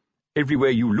huddles.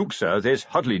 Everywhere you look, sir, there's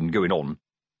huddling going on.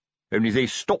 Only they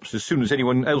stops as soon as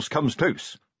anyone else comes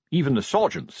close. Even the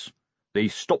sergeants. They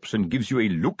stops and gives you a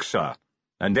look, sir.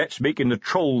 And that's making the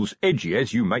trolls edgy,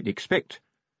 as you might expect."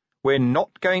 "We're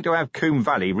not going to have Koom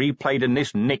Valley replayed in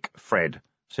this nick, Fred,"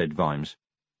 said Vimes.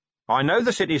 "I know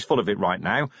the city's full of it right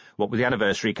now, what with the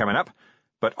anniversary coming up,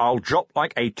 but I'll drop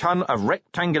like a ton of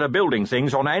rectangular building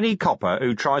things on any copper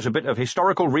who tries a bit of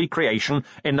historical recreation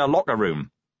in the locker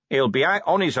room. He'll be out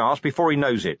on his arse before he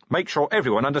knows it. Make sure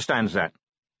everyone understands that."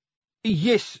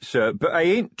 "Yes, sir, but I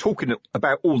ain't talking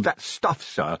about all that stuff,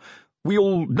 sir. We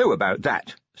all know about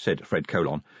that," said Fred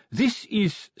Colon. "This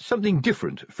is something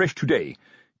different, fresh today.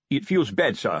 It feels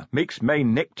bad, sir, makes my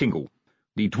neck tingle.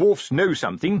 The dwarfs know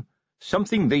something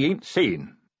they ain't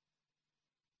saying."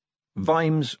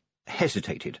 Vimes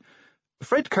hesitated.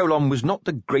 Fred Colon was not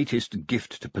the greatest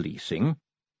gift to policing.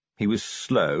 He was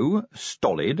slow,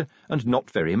 stolid, and not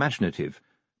very imaginative.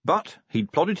 But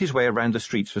he'd plodded his way around the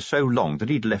streets for so long that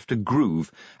he'd left a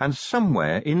groove, and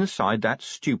somewhere inside that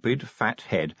stupid, fat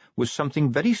head was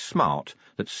something very smart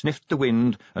that sniffed the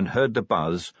wind and heard the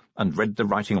buzz and read the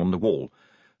writing on the wall,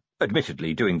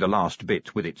 admittedly doing the last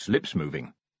bit with its lips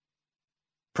moving.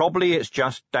 "Probably it's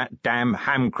just that damn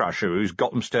ham-crusher who's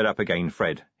got them stirred up again,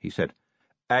 Fred," he said.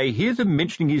 "I hear them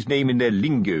mentioning his name in their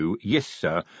lingo, yes,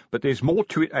 sir, but there's more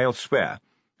to it, I'll swear.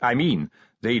 I mean,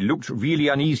 they looked really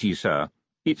uneasy, sir.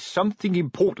 It's something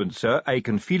important, sir. I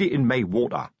can feel it in my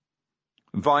water."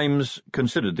 Vimes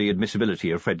considered the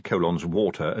admissibility of Fred Colon's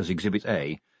water as Exhibit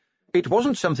A. It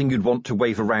wasn't something you'd want to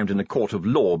wave around in a court of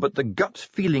law, but the gut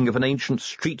feeling of an ancient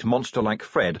street monster like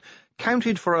Fred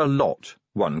counted for a lot,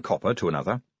 one copper to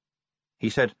another.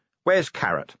 He said, "Where's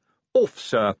Carrot?" "Off,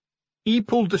 sir. He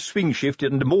pulled the swing shift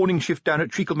and the morning shift down at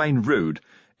Treacle Main Road.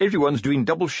 Everyone's doing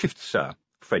double shifts, sir,"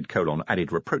 Fred Colon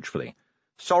added reproachfully.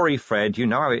 Sorry, Fred, you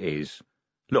know how it is.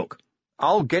 Look,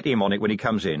 I'll get him on it when he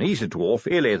comes in. He's a dwarf,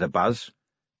 he'll hear the buzz.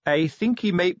 I think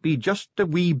he may be just a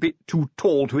wee bit too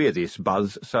tall to hear this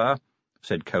buzz, sir,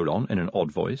 said Colon in an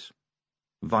odd voice.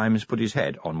 Vimes put his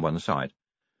head on one side.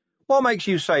 What makes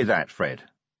you say that, Fred?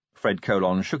 Fred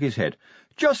Colon shook his head.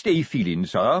 Just a feeling,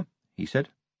 sir, he said.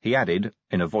 He added,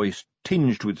 in a voice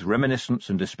tinged with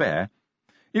reminiscence and despair,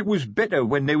 It was better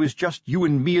when there was just you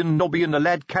and me and Nobby and the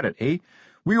lad Carrot, eh?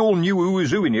 We all knew who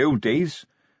was who in the old days.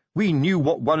 We knew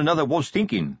what one another was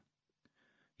thinking.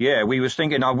 Yeah, we was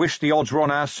thinking I wish the odds were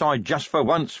on our side just for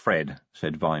once, Fred,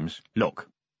 said Vimes. Look,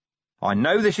 I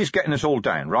know this is getting us all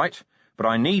down, right? But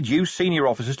I need you senior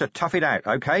officers to tough it out,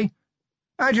 OK?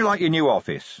 How'd you like your new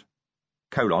office?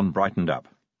 Colon brightened up.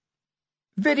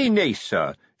 Very nice,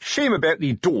 sir. Shame about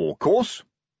the door, course.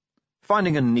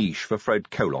 Finding a niche for Fred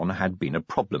Colon had been a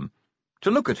problem. To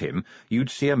look at him,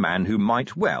 you'd see a man who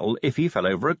might well, if he fell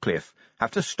over a cliff, have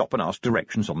to stop and ask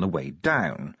directions on the way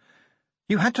down.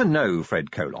 You had to know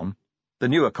Fred Colon. The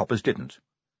newer coppers didn't.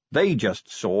 They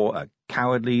just saw a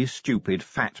cowardly, stupid,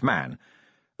 fat man,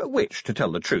 which, to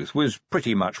tell the truth, was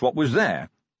pretty much what was there.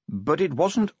 But it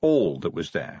wasn't all that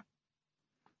was there.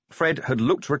 Fred had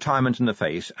looked retirement in the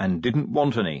face and didn't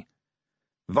want any.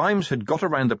 Vimes had got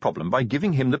around the problem by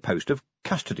giving him the post of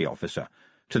custody officer,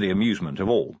 to the amusement of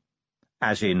all.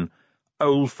 As in,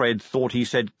 old Fred thought he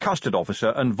said custard officer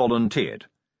and volunteered.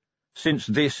 Since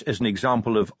this is an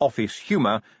example of office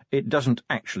humour, it doesn't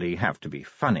actually have to be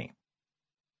funny.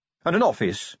 And an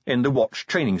office in the watch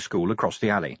training school across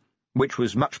the alley, which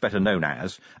was much better known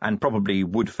as, and probably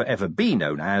would forever be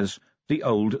known as, the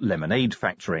old lemonade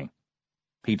factory.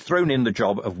 He'd thrown in the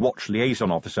job of watch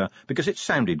liaison officer because it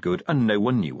sounded good and no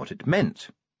one knew what it meant.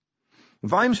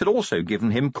 Vimes had also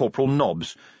given him Corporal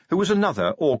Nobbs, who was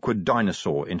another awkward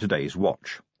dinosaur in today's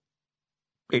watch.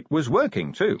 It was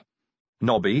working, too.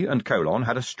 Nobby and Colon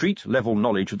had a street-level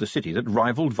knowledge of the city that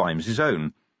rivalled Vimes's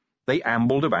own. They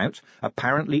ambled about,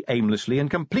 apparently aimlessly and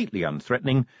completely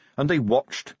unthreatening, and they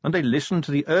watched and they listened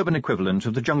to the urban equivalent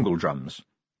of the jungle drums.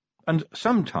 And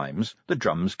sometimes the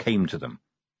drums came to them.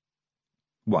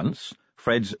 Once,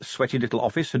 Fred's sweaty little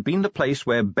office had been the place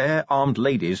where bare-armed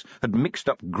ladies had mixed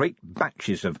up great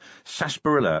batches of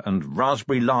sarsaparilla and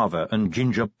raspberry lava and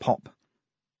ginger pop.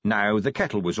 Now the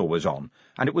kettle was always on,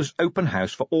 and it was open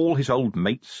house for all his old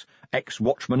mates,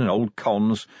 ex-watchmen and old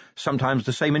cons, sometimes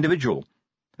the same individual,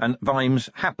 and Vimes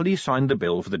happily signed the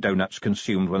bill for the doughnuts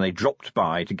consumed when they dropped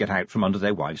by to get out from under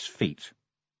their wives' feet.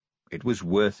 It was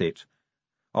worth it.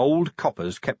 Old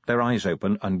coppers kept their eyes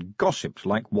open and gossiped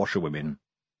like washerwomen.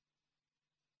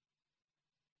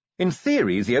 In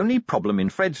theory, the only problem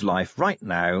in Fred's life right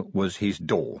now was his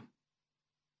door.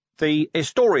 The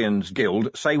Historians'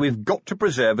 Guild say we've got to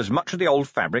preserve as much of the old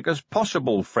fabric as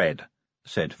possible, Fred,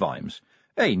 said Vimes.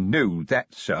 I know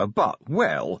that, sir, but,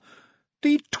 well,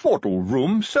 the twaddle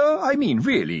room, sir, I mean,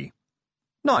 really.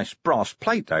 Nice brass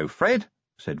plate, though, Fred,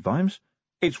 said Vimes.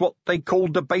 It's what they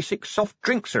called the basic soft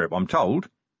drink syrup, I'm told.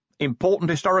 Important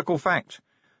historical fact.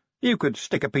 You could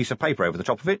stick a piece of paper over the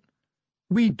top of it.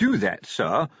 We do that,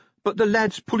 sir, but the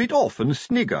lads pull it off and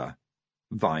snigger.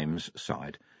 Vimes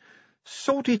sighed.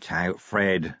 Sort it out,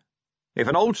 Fred. If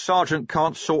an old sergeant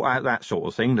can't sort out that sort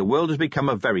of thing, the world has become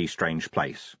a very strange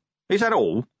place. Is that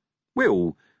all?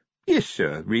 Well, yes,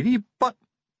 sir, really, but...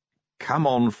 Come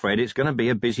on, Fred, it's going to be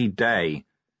a busy day.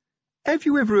 Have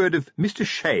you ever heard of Mr.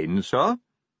 Shane, sir?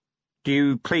 Do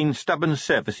you clean stubborn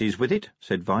surfaces with it?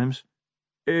 Said Vimes.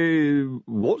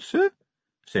 What, sir?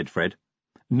 Said Fred.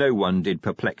 No one did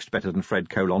perplexed better than Fred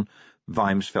Colon.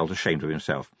 Vimes felt ashamed of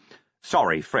himself.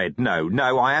 Sorry, Fred, no,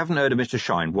 I haven't heard of Mr.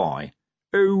 Shine. Why?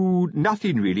 Oh,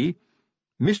 nothing really.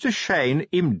 Mr. Shane,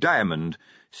 him diamond.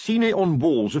 Seen it on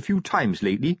walls a few times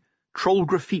lately. Troll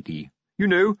graffiti. You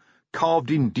know,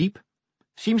 carved in deep.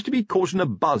 Seems to be causing a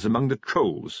buzz among the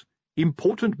trolls.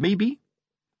 Important, maybe?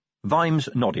 Vimes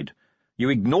nodded. You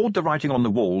ignored the writing on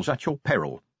the walls at your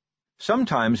peril.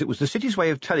 Sometimes it was the city's way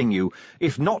of telling you,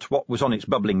 if not what was on its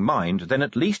bubbling mind, then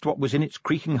at least what was in its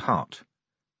creaking heart.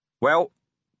 Well,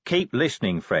 keep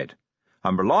listening, Fred.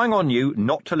 I'm relying on you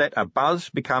not to let a buzz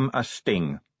become a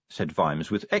sting, said Vimes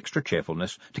with extra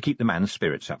cheerfulness to keep the man's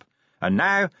spirits up. And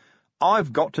now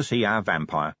I've got to see our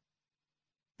vampire.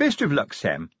 Best of luck,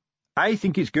 Sam. I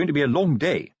think it's going to be a long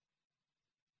day.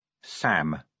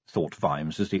 Sam, thought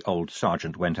Vimes as the old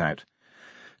sergeant went out.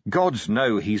 Gods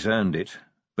know he's earned it,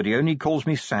 but he only calls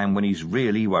me Sam when he's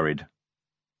really worried.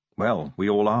 Well, we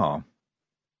all are.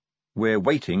 We're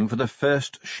waiting for the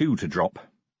first shoe to drop.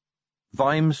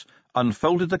 Vimes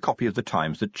unfolded the copy of the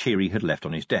Times that Cheery had left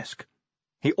on his desk.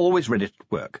 He always read it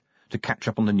at work, to catch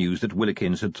up on the news that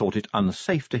Willikins had thought it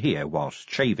unsafe to hear whilst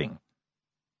shaving.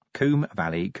 Koom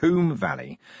Valley, Koom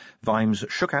Valley. Vimes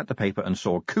shook out the paper and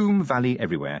saw Koom Valley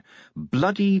everywhere.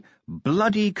 Bloody,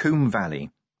 bloody Koom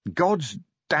Valley. Gods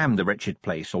damn the wretched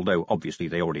place, although obviously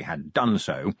they already had done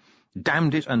so.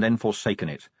 Damned it and then forsaken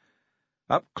it.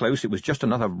 Up close it was just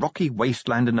another rocky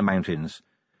wasteland in the mountains.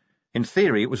 In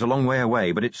theory it was a long way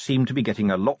away, but it seemed to be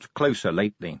getting a lot closer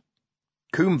lately.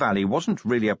 Koom Valley wasn't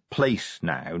really a place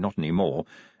now, not anymore.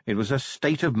 It was a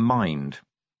state of mind.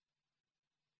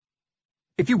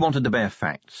 If you wanted the bare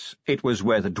facts, it was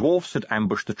where the dwarfs had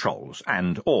ambushed the trolls,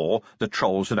 or the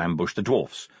trolls had ambushed the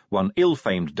dwarfs, one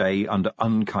ill-famed day under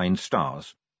unkind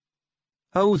stars.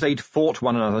 Oh, they'd fought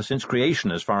one another since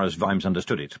creation, as far as Vimes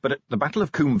understood it, but at the Battle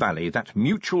of Koom Valley that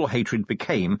mutual hatred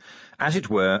became, as it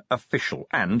were, official,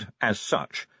 and, as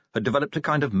such, had developed a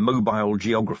kind of mobile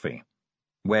geography.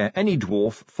 Where any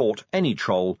dwarf fought any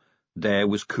troll, there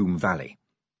was Koom Valley.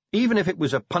 Even if it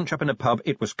was a punch-up in a pub,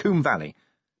 it was Koom Valley.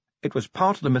 It was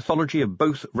part of the mythology of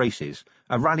both races,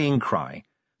 a rallying cry,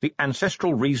 the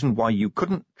ancestral reason why you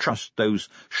couldn't trust those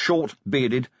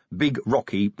short-bearded, big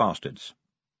rocky bastards.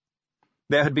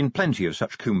 There had been plenty of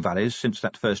such Koom Valleys since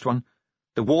that first one.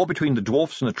 The war between the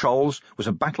dwarfs and the trolls was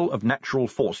a battle of natural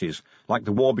forces, like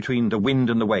the war between the wind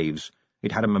and the waves.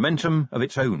 It had a momentum of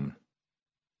its own.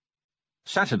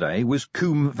 Saturday was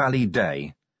Koom Valley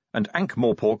Day, and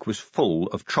Ankh-Morpork was full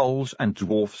of trolls and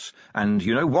dwarfs, and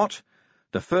you know what?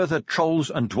 The further trolls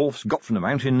and dwarfs got from the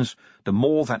mountains, the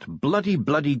more that bloody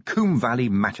Koom Valley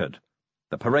mattered.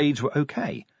 The parades were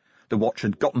okay. The watch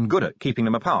had gotten good at keeping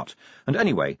them apart, and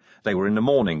anyway, they were in the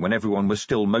morning when everyone was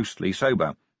still mostly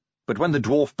sober. But when the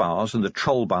dwarf bars and the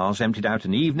troll bars emptied out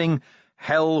in the evening,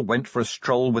 hell went for a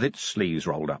stroll with its sleeves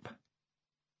rolled up.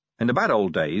 In the bad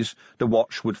old days, the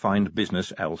watch would find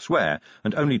business elsewhere,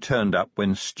 and only turned up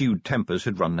when stewed tempers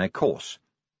had run their course.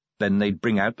 Then they'd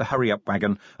bring out the hurry-up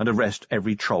wagon and arrest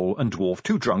every troll and dwarf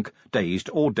too drunk, dazed,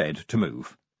 or dead to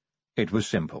move. It was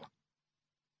simple.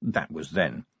 That was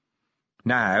then.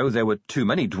 Now there were too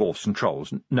many dwarfs and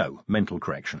trolls. No, mental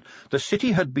correction. The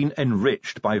city had been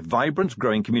enriched by vibrant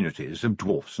growing communities of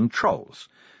dwarfs and trolls.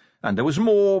 And there was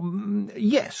more,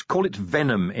 yes, call it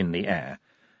venom in the air.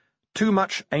 Too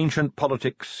much ancient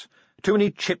politics, too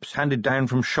many chips handed down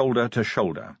from shoulder to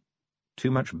shoulder.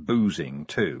 Too much boozing,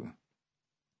 too.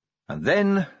 And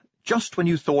then, just when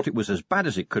you thought it was as bad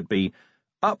as it could be,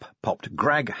 up popped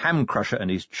Grag Hamcrusher and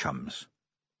his chums.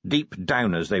 Deep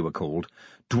downers they were called,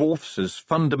 dwarfs as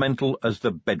fundamental as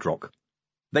the bedrock.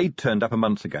 They'd turned up a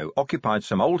month ago, occupied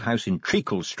some old house in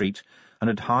Treacle Street, and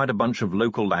had hired a bunch of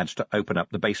local lads to open up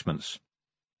the basements.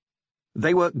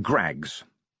 They were Grags.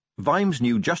 Vimes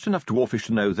knew just enough dwarfish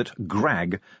to know that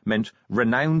Grag meant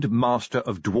renowned master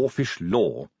of dwarfish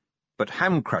lore, but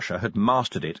Hamcrusher had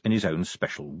mastered it in his own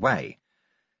special way.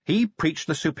 He preached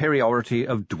the superiority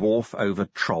of dwarf over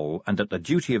troll, and that the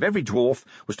duty of every dwarf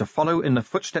was to follow in the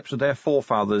footsteps of their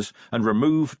forefathers and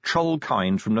remove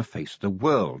troll-kind from the face of the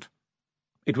world.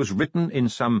 It was written in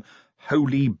some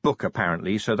holy book,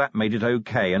 apparently, so that made it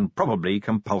okay and probably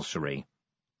compulsory.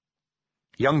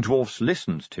 Young dwarfs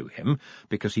listened to him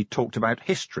because he talked about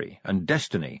history and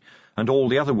destiny and all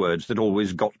the other words that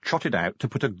always got trotted out to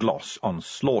put a gloss on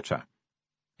slaughter.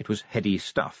 It was heady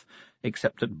stuff,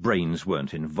 except that brains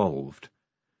weren't involved.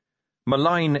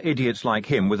 Malign idiots like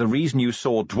him were the reason you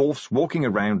saw dwarfs walking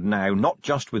around now not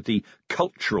just with the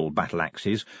cultural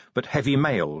battle-axes, but heavy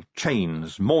mail,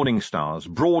 chains, morning stars,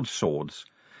 broadswords,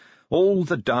 all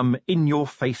the dumb,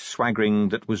 in-your-face swaggering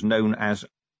that was known as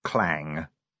clang.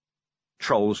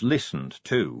 Trolls listened,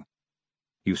 too.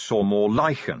 You saw more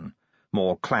lichen,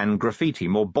 more clan graffiti,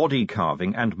 more body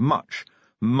carving, and much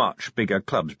bigger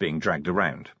clubs being dragged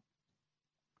around.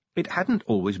 It hadn't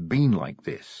always been like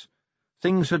this.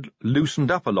 Things had loosened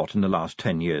up a lot in the last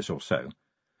 10 years or so.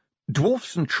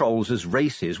 Dwarfs and trolls as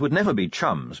races would never be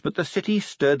chums, but the city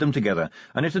stirred them together,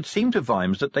 and it had seemed to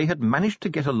Vimes that they had managed to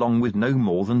get along with no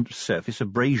more than surface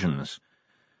abrasions.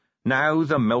 Now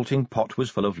the melting pot was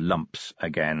full of lumps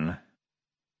again.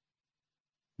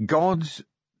 God's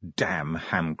damn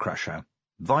Hamcrusher.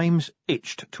 Vimes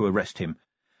itched to arrest him.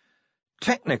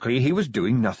 Technically he was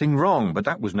doing nothing wrong, but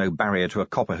that was no barrier to a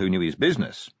copper who knew his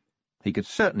business. He could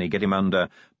certainly get him under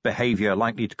behaviour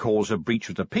likely to cause a breach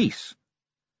of the peace.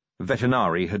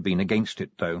 Veterinary had been against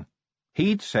it, though.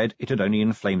 He'd said it had only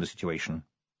inflamed the situation.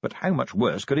 But how much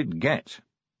worse could it get?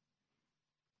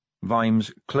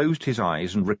 Vimes closed his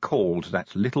eyes and recalled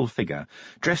that little figure,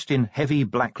 dressed in heavy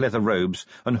black leather robes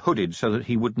and hooded so that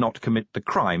he would not commit the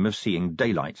crime of seeing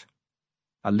daylight.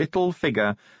 A little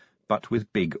figure, but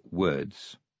with big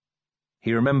words.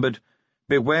 He remembered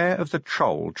Beware of the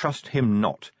troll, trust him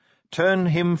not. Turn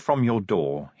him from your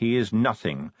door, he is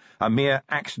nothing, a mere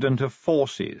accident of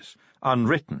forces,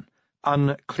 unwritten,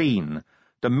 unclean,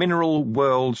 the mineral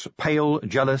world's pale,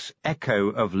 jealous echo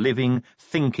of living,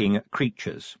 thinking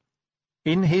creatures.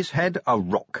 In his head a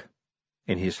rock,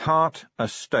 in his heart a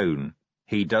stone.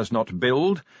 He does not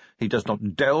build, he does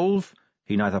not delve,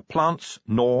 he neither plants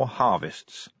nor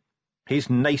harvests. His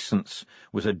nascence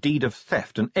was a deed of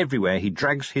theft, and everywhere he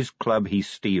drags his club he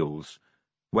steals.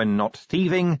 When not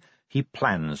thieving, he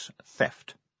plans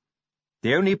theft.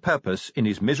 The only purpose in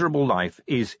his miserable life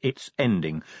is its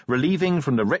ending, relieving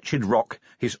from the wretched rock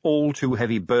his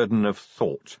all-too-heavy burden of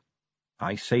thought.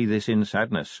 I say this in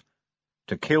sadness.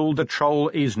 To kill the troll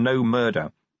is no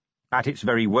murder. At its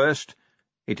very worst,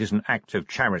 it is an act of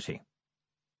charity.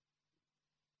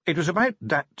 It was about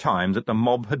that time that the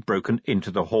mob had broken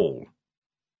into the hall.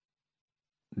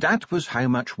 That was how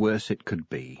much worse it could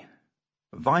be.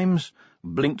 Vimes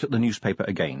blinked at the newspaper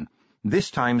again, this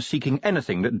time seeking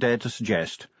anything that dared to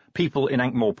suggest people in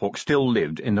Ankh-Morpork still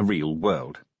lived in the real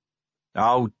world.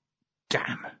 Oh,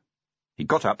 damn! He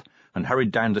got up and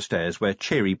hurried down the stairs, where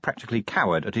Cheery practically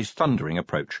cowered at his thundering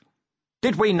approach.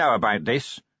 "Did we know about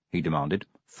this?" he demanded,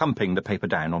 thumping the paper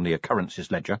down on the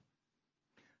occurrences ledger.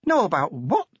 "Know about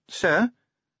what, sir?"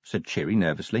 said Cheery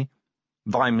nervously.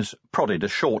 Vimes prodded a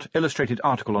short, illustrated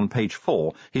article on page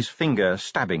 4, his finger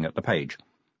stabbing at the page.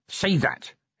 "See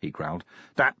that?" he growled.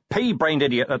 "That pea-brained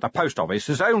idiot at the post office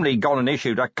has only gone and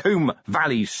issued a Koom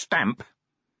Valley stamp."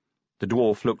 The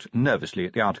dwarf looked nervously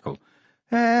at the article.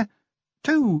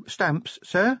 2 stamps,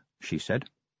 sir," she said.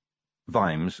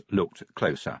 Vimes looked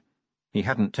closer. He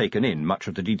hadn't taken in much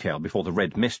of the detail before the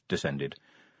red mist descended.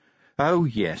 Oh,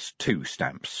 yes, 2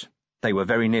 stamps. They were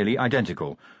very nearly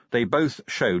identical. They both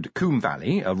showed Koom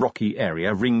Valley, a rocky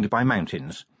area ringed by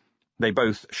mountains. They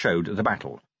both showed the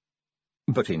battle.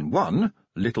 But in one,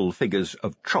 little figures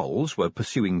of trolls were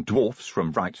pursuing dwarfs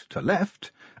from right to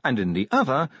left, and in the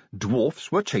other,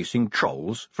 dwarfs were chasing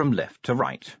trolls from left to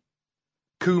right.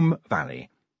 Koom Valley,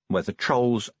 where the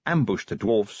trolls ambushed the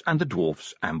dwarfs and the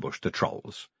dwarfs ambushed the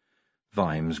trolls.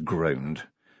 Vimes groaned.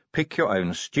 Pick your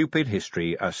own stupid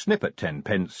history, a snippet 10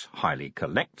 pence, highly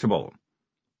collectible.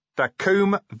 "The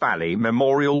Koom Valley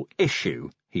Memorial Issue,"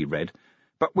 he read.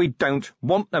 "But we don't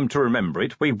want them to remember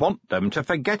it, we want them to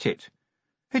forget it."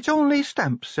 "It's only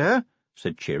stamps, sir,"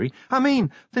 said Cheery. "I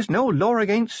mean, there's no law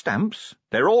against stamps."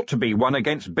 "There ought to be one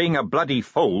against being a bloody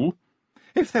fool."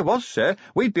 "If there was, sir,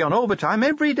 we'd be on overtime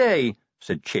every day,"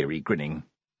 said Cheery, grinning.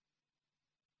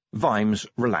 Vimes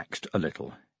relaxed a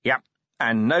little. "Yep,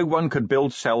 and no one could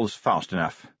build cells fast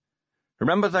enough.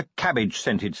 Remember the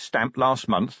cabbage-scented stamp last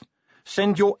month?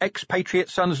 Send your expatriate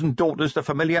sons and daughters the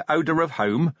familiar odour of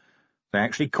home. They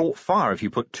actually caught fire if you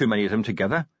put too many of them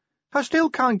together." "I still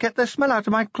can't get the smell out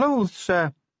of my clothes,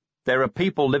 sir." "There are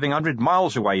people living 100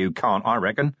 miles away who can't, I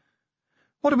reckon.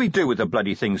 What do we do with the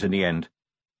bloody things in the end?"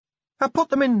 "I put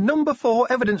them in number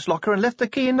 4 evidence locker and left the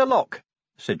key in the lock,"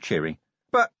 said Cheery.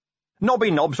 "But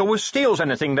Nobby Nobbs always steals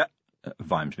anything that—"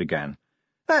 Vimes began.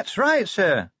 "That's right,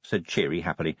 sir," said Cheery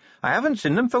happily. "I haven't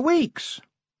seen them for weeks."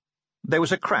 There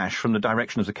was a crash from the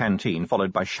direction of the canteen,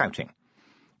 followed by shouting.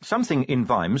 Something in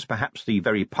Vimes, perhaps the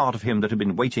very part of him that had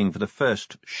been waiting for the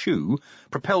first shoe,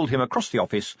 propelled him across the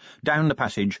office, down the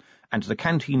passage, and to the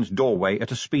canteen's doorway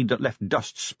at a speed that left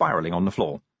dust spiralling on the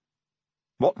floor.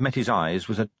 What met his eyes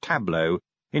was a tableau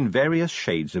in various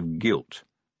shades of gilt.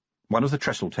 One of the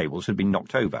trestle tables had been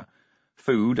knocked over.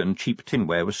 Food and cheap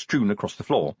tinware was strewn across the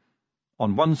floor.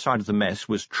 On one side of the mess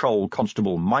was Troll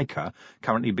Constable Micah,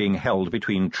 currently being held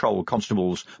between Troll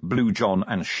Constables Blue John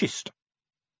and Schist.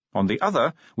 On the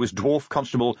other was Dwarf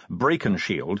Constable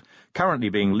Breakenshield, currently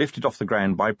being lifted off the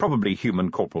ground by probably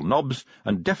human Corporal Nobbs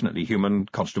and definitely human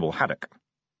Constable Haddock.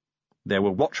 There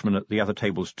were watchmen at the other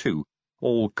tables too,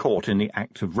 all caught in the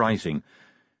act of rising,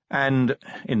 and,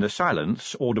 in the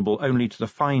silence, audible only to the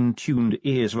fine-tuned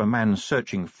ears of a man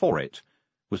searching for it,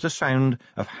 was the sound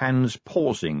of hands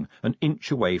pausing an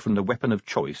inch away from the weapon of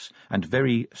choice and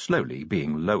very slowly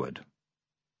being lowered.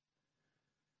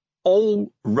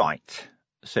 "All right,"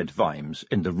 said Vimes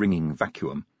in the ringing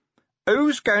vacuum.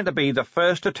 "Who's going to be the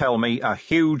first to tell me a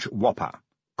huge whopper?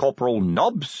 Corporal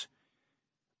Nobbs?"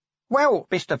 "Well,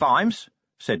 Mr. Vimes,"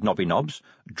 said Nobby Nobbs,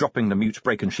 dropping the mute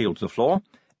Breakenshield to the floor.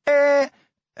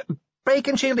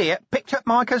 Breakenshield here, picked up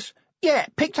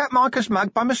Micah's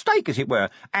mug by mistake, as it were,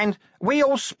 and we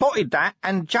all spotted that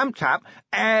and jumped up.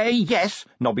 Yes,"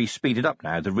 Nobby speeded up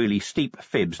now, the really steep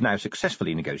fibs now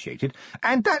successfully negotiated,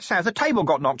 "and that's how the table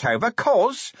got knocked over,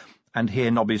 'cause and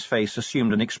here Nobby's face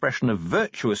assumed an expression of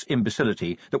virtuous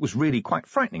imbecility that was really quite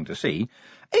frightening to see.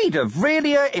 "He'd have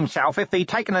really hurt himself if he'd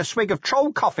taken a swig of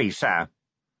troll coffee, sir."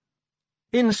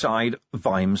 Inside,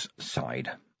 Vimes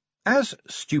sighed. As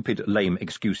stupid, lame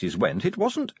excuses went, it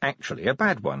wasn't actually a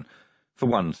bad one. For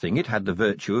one thing, it had the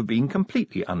virtue of being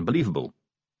completely unbelievable.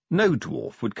 No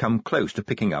dwarf would come close to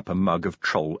picking up a mug of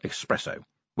troll espresso,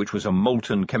 which was a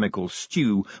molten chemical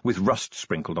stew with rust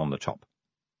sprinkled on the top.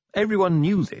 Everyone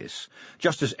knew this,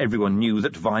 just as everyone knew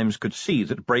that Vimes could see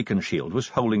that Braconshield was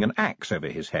holding an axe over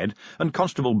his head, and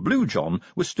Constable Blue John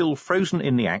was still frozen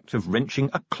in the act of wrenching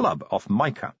a club off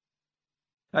Micah.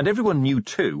 And everyone knew,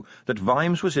 too, that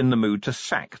Vimes was in the mood to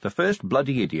sack the first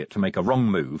bloody idiot to make a wrong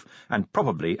move, and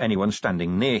probably anyone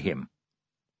standing near him.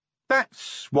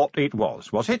 "That's what it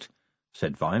was it?"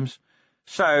 said Vimes.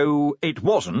 "So it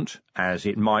wasn't, as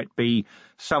it might be,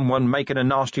 someone making a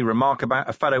nasty remark about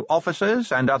a fellow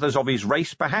officers and others of his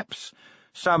race, perhaps?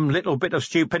 Some little bit of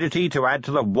stupidity to add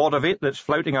to the wad of it that's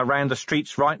floating around the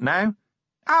streets right now?"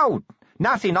 "Oh,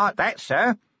 nothing like that,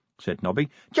 sir," said Nobby.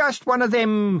 "Just one of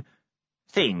them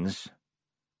things."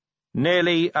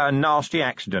 "Nearly a nasty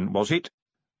accident, was it?"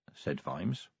 said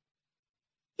Vimes.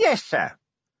 "Yes, sir."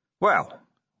 "Well,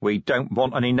 we don't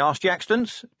want any nasty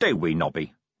accidents, do we,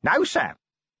 Nobby?" "No, sir."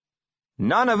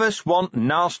 "None of us want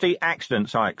nasty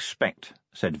accidents, I expect,"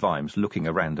 said Vimes, looking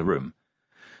around the room.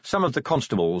 Some of the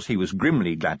constables he was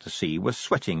grimly glad to see were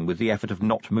sweating with the effort of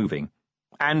not moving.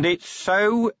 "And it's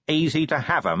so easy to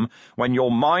have 'em when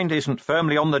your mind isn't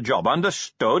firmly on the job,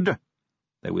 understood?"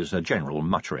 There was a general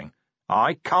muttering.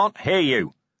 "I can't hear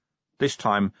you." This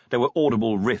time there were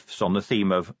audible riffs on the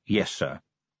theme of "Yes, sir."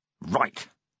 "Right,"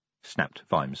 snapped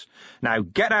Vimes. "Now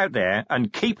get out there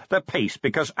and keep the peace,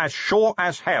 because as sure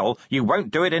as hell you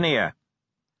won't do it in here."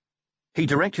 He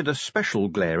directed a special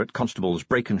glare at Constables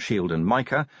Braconshield and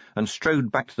Micah, and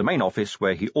strode back to the main office,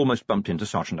 where he almost bumped into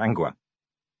Sergeant Angua.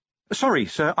 "Sorry,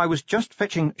 sir, I was just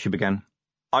fetching—" she began.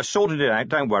 "I sorted it out,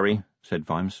 don't worry," said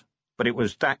Vimes. "But it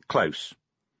was that close."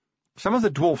 "Some of the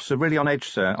dwarfs are really on edge,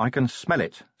 sir. I can smell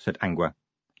it," said Angua.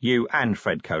 "You and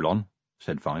Fred Colon,"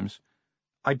 said Vimes.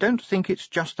 "I don't think it's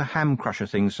just the ham-crusher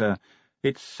thing, sir.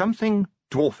 It's something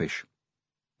dwarfish."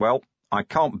 "Well, I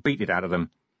can't beat it out of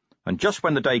them. And just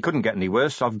when the day couldn't get any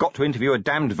worse, I've got to interview a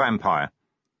damned vampire."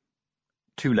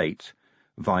 Too late,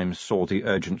 Vimes saw the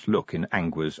urgent look in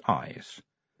Angua's eyes.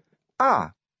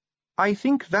 "Ah, I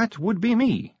think that would be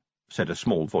me," said a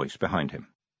small voice behind him.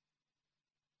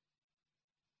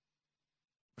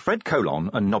 Fred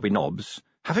Colon and Nobby Nobbs,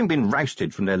 having been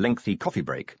rousted from their lengthy coffee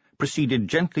break, proceeded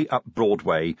gently up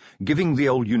Broadway, giving the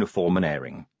old uniform an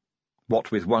airing.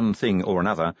 What with one thing or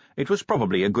another, it was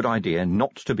probably a good idea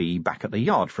not to be back at the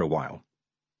yard for a while.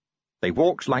 They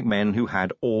walked like men who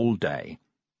had all day.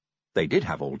 They did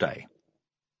have all day.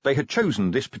 They had chosen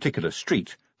this particular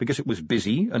street because it was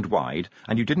busy and wide,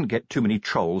 and you didn't get too many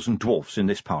trolls and dwarfs in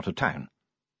this part of town.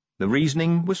 The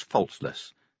reasoning was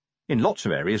faultless. In lots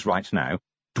of areas right now,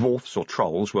 dwarfs or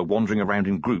trolls were wandering around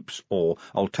in groups, or,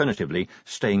 alternatively,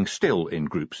 staying still in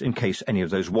groups in case any of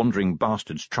those wandering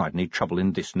bastards tried any trouble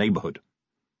in this neighbourhood.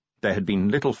 There had been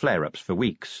little flare-ups for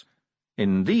weeks.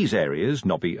 In these areas,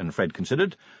 Nobby and Fred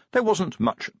considered, there wasn't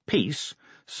much peace,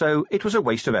 so it was a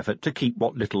waste of effort to keep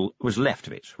what little was left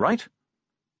of it, right?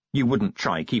 You wouldn't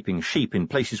try keeping sheep in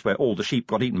places where all the sheep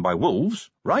got eaten by wolves,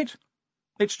 right?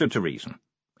 It stood to reason.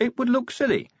 It would look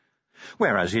silly.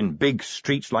 Whereas in big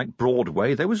streets like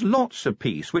Broadway there was lots of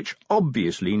peace, which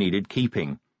obviously needed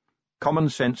keeping. Common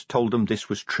sense told them this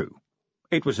was true.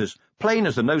 It was as plain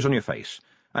as the nose on your face,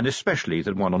 and especially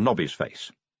the one on Nobby's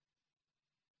face.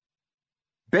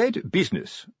 "Bad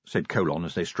business," said Colon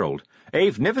as they strolled.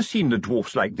 "I've never seen the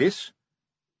dwarfs like this."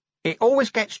 "It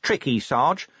always gets tricky,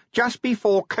 Sarge, just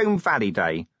before Koom Valley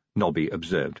Day," Nobby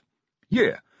observed.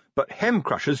 "Yeah, but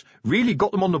ham-crushers really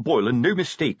got them on the boil, and no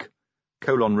mistake."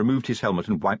 Colon removed his helmet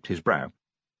and wiped his brow.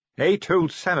 "I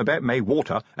told Sam about my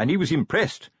water, and he was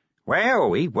impressed."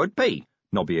 "Well, he would be,"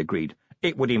 Nobby agreed.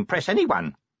 "It would impress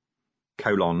anyone."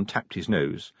 Colon tapped his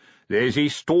nose. "There's a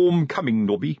storm coming,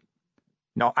 Nobby."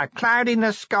 Not a cloud in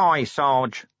the sky,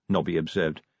 Sarge, Nobby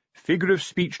observed. Figure of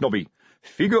speech, Nobby.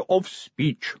 Figure of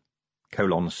speech.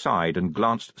 Colon sighed and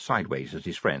glanced sideways at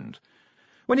his friend.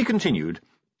 When he continued,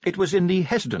 it was in the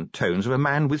hesitant tones of a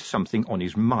man with something on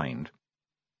his mind.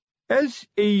 As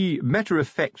a matter of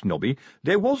fact, Nobby,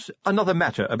 there was another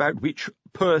matter about which,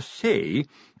 per se,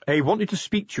 I wanted to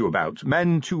speak to you about.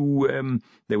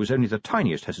 There was only the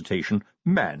tiniest hesitation.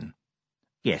 Man.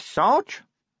 Yes, Sarge?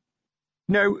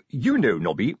 Now, you know,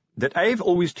 Nobby, that I've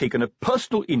always taken a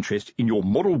personal interest in your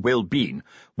moral well-being,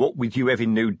 what with you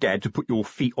having no dad to put your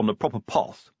feet on the proper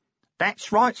path.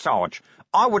 That's right, Sarge.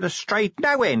 I would have strayed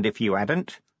no end if you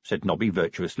hadn't, said Nobby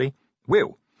virtuously.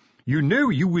 Well, you know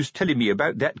you was telling me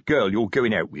about that girl you're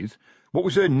going out with. What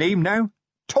was her name now?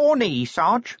 Tawny,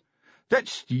 Sarge.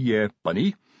 That's the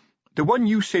bunny. The one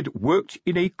you said worked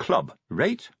in a club,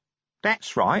 right?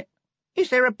 That's right.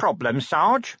 Is there a problem,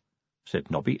 Sarge?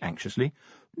 Said Nobby anxiously.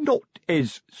 Not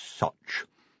as such.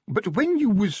 But when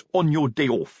you was on your day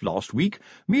off last week,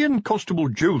 me and Constable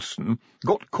Jolson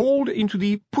got called into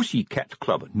the Pussycat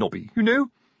Club, Nobby, you know.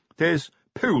 There's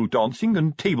pole dancing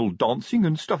and table dancing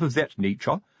and stuff of that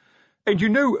nature. And you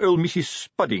know old Mrs.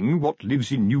 Spudding, what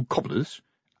lives in New Cobblers?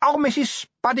 Oh, Mrs.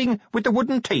 Spudding with the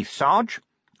wooden teeth, Sarge?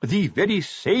 The very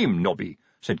same, Nobby,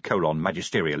 said Colon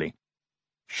magisterially.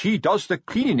 She does the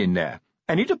cleaning in there,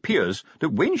 and it appears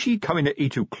that when she come in at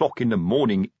 8 o'clock in the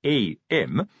morning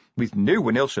a.m., with no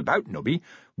one else about, Nobby,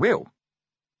 well,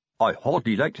 I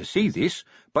hardly like to say this,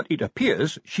 but it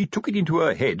appears she took it into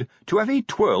her head to have a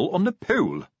twirl on the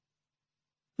pole.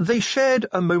 They shared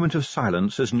a moment of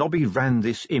silence as Nobby ran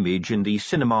this image in the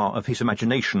cinema of his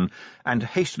imagination and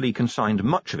hastily consigned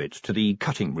much of it to the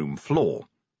cutting-room floor.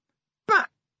 But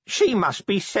she must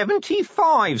be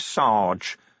 75,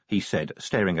 Sarge, he said,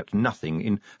 staring at nothing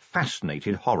in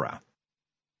fascinated horror.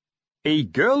 A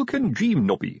girl can dream,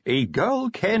 Nobby, a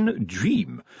girl can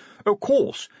dream. Of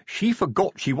course, she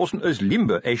forgot she wasn't as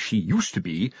limber as she used to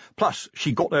be, plus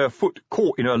she got her foot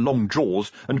caught in her long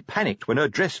drawers and panicked when her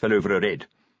dress fell over her head.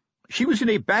 She was in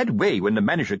a bad way when the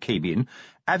manager came in,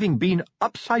 having been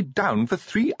upside down for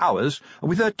 3 hours and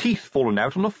with her teeth fallen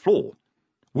out on the floor.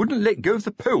 Wouldn't let go of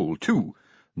the pole, too.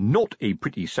 Not a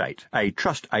pretty sight. I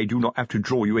trust I do not have to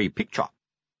draw you a picture.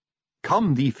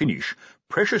 Come the finish,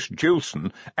 precious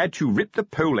Jolson had to rip the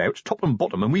pole out top and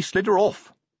bottom, and we slid her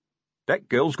off. That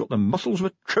girl's got the muscles of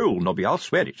a troll, Nobby, I'll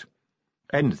swear it.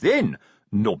 And then,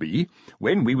 Nobby,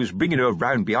 when we was bringing her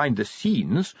round behind the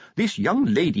scenes, this young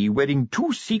lady wearing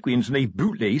 2 sequins and a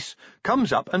bootlace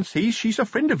comes up and says she's a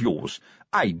friend of yours.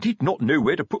 I did not know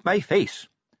where to put my face.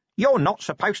 You're not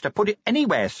supposed to put it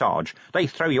anywhere, Sarge. They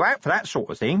throw you out for that sort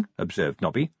of thing, observed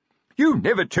Nobby. You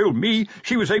never told me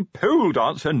she was a pole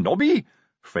dancer, Nobby,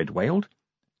 Fred wailed.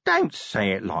 Don't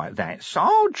say it like that,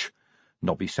 Sarge.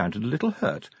 Nobby sounded a little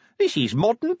hurt. This is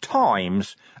modern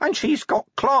times, and she's got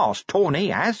class, Tawny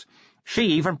has. She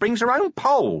even brings her own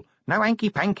pole. No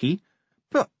hanky-panky.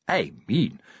 But, I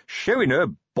mean, showing her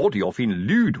body off in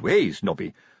lewd ways,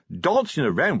 Nobby, dancing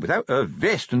around without her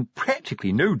vest and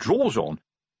practically no drawers on.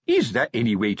 Is that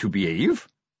any way to behave?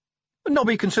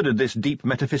 Nobby considered this deep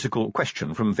metaphysical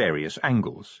question from various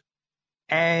angles.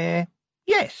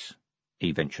 Yes,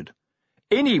 he ventured.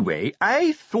 Anyway,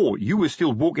 I thought you were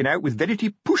still walking out with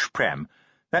Verity Pushpram.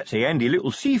 That's a handy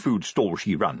little seafood stall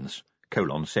she runs,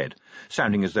 Colon said,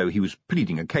 sounding as though he was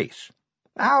pleading a case.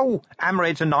 Oh,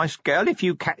 Hammerhead's a nice girl if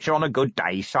you catch her on a good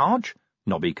day, Sarge,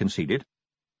 Nobby conceded.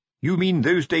 You mean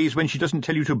those days when she doesn't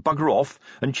tell you to bugger off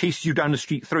and chases you down the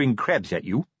street throwing crabs at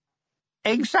you?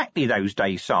 Exactly those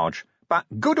days, Sarge. But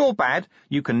good or bad,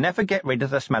 you can never get rid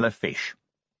of the smell of fish.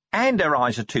 And her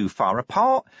eyes are too far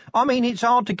apart. I mean, it's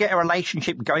hard to get a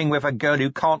relationship going with a girl who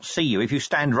can't see you if you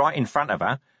stand right in front of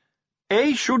her.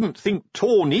 I shouldn't think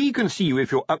Tawny can see you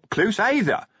if you're up close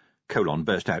either, Colon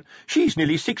burst out. She's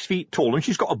nearly 6 feet tall and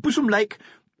she's got a bosom like...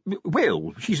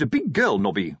 Well, she's a big girl,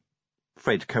 Nobby.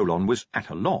 Fred Colon was at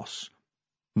a loss.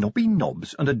 Nobby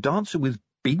Nobbs and a dancer with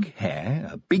big hair,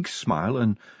 a big smile,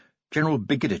 and general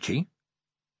bigotry.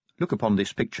 Look upon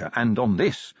this picture, and on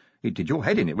this, it did your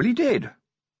head in, it really did.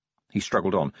 He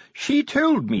struggled on. She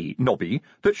told me, Nobby,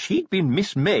 that she'd been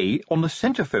Miss May on the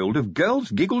centrefold of Girls,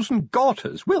 Giggles and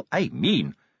Garters. Well, I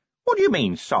mean... What do you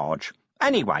mean, Sarge?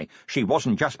 Anyway, she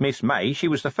wasn't just Miss May, she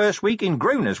was the first week in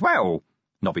Groon as well,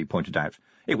 Nobby pointed out.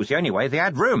 It was the only way they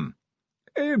had room.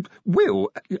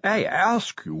 Well, I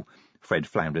ask you, Fred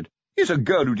floundered, is a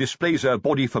girl who displays her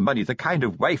body for money the kind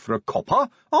of wife for a copper?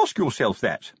 Ask yourself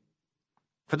that.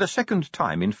 For the second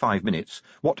time in 5 minutes,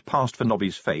 what passed for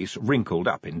Nobby's face wrinkled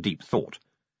up in deep thought.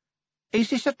 Is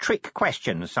this a trick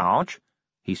question, Sarge?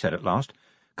 He said at last.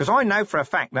 Because I know for a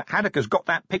fact that Haddock has got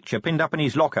that picture pinned up in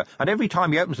his locker, and every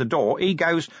time he opens the door, he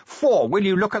goes, "For, will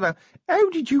you look at the—" How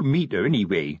did you meet her,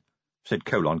 anyway? Said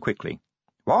Colon quickly.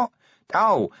 What?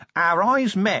 Oh, our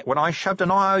eyes met when I shoved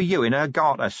an IOU in her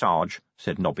garter, Sarge,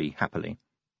 said Nobby happily.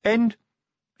 And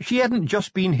she hadn't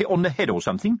just been hit on the head or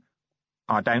something?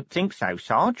 I don't think so,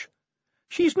 Sarge.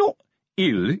 She's not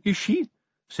ill, is she?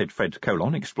 Said Fred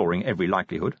Colon, exploring every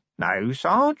likelihood. No,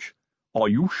 Sarge. Are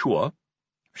you sure?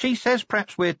 She says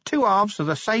perhaps we're 2 halves of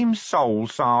the same soul,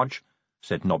 Sarge,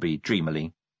 said Nobby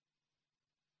dreamily.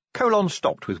 Colon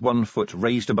stopped with one foot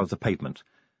raised above the pavement.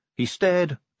 He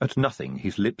stared At nothing,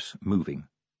 his lips moving.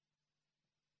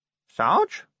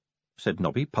 "Sarge?" said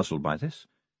Nobby, puzzled by this.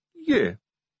 "Yeah,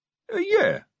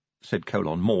 said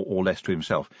Colon, more or less to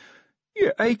himself.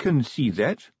 "Yeah, I can see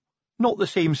that. Not the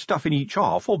same stuff in each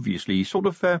half, obviously, sort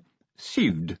of,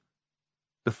 sieved."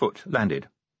 The foot landed.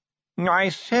 "I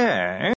say,"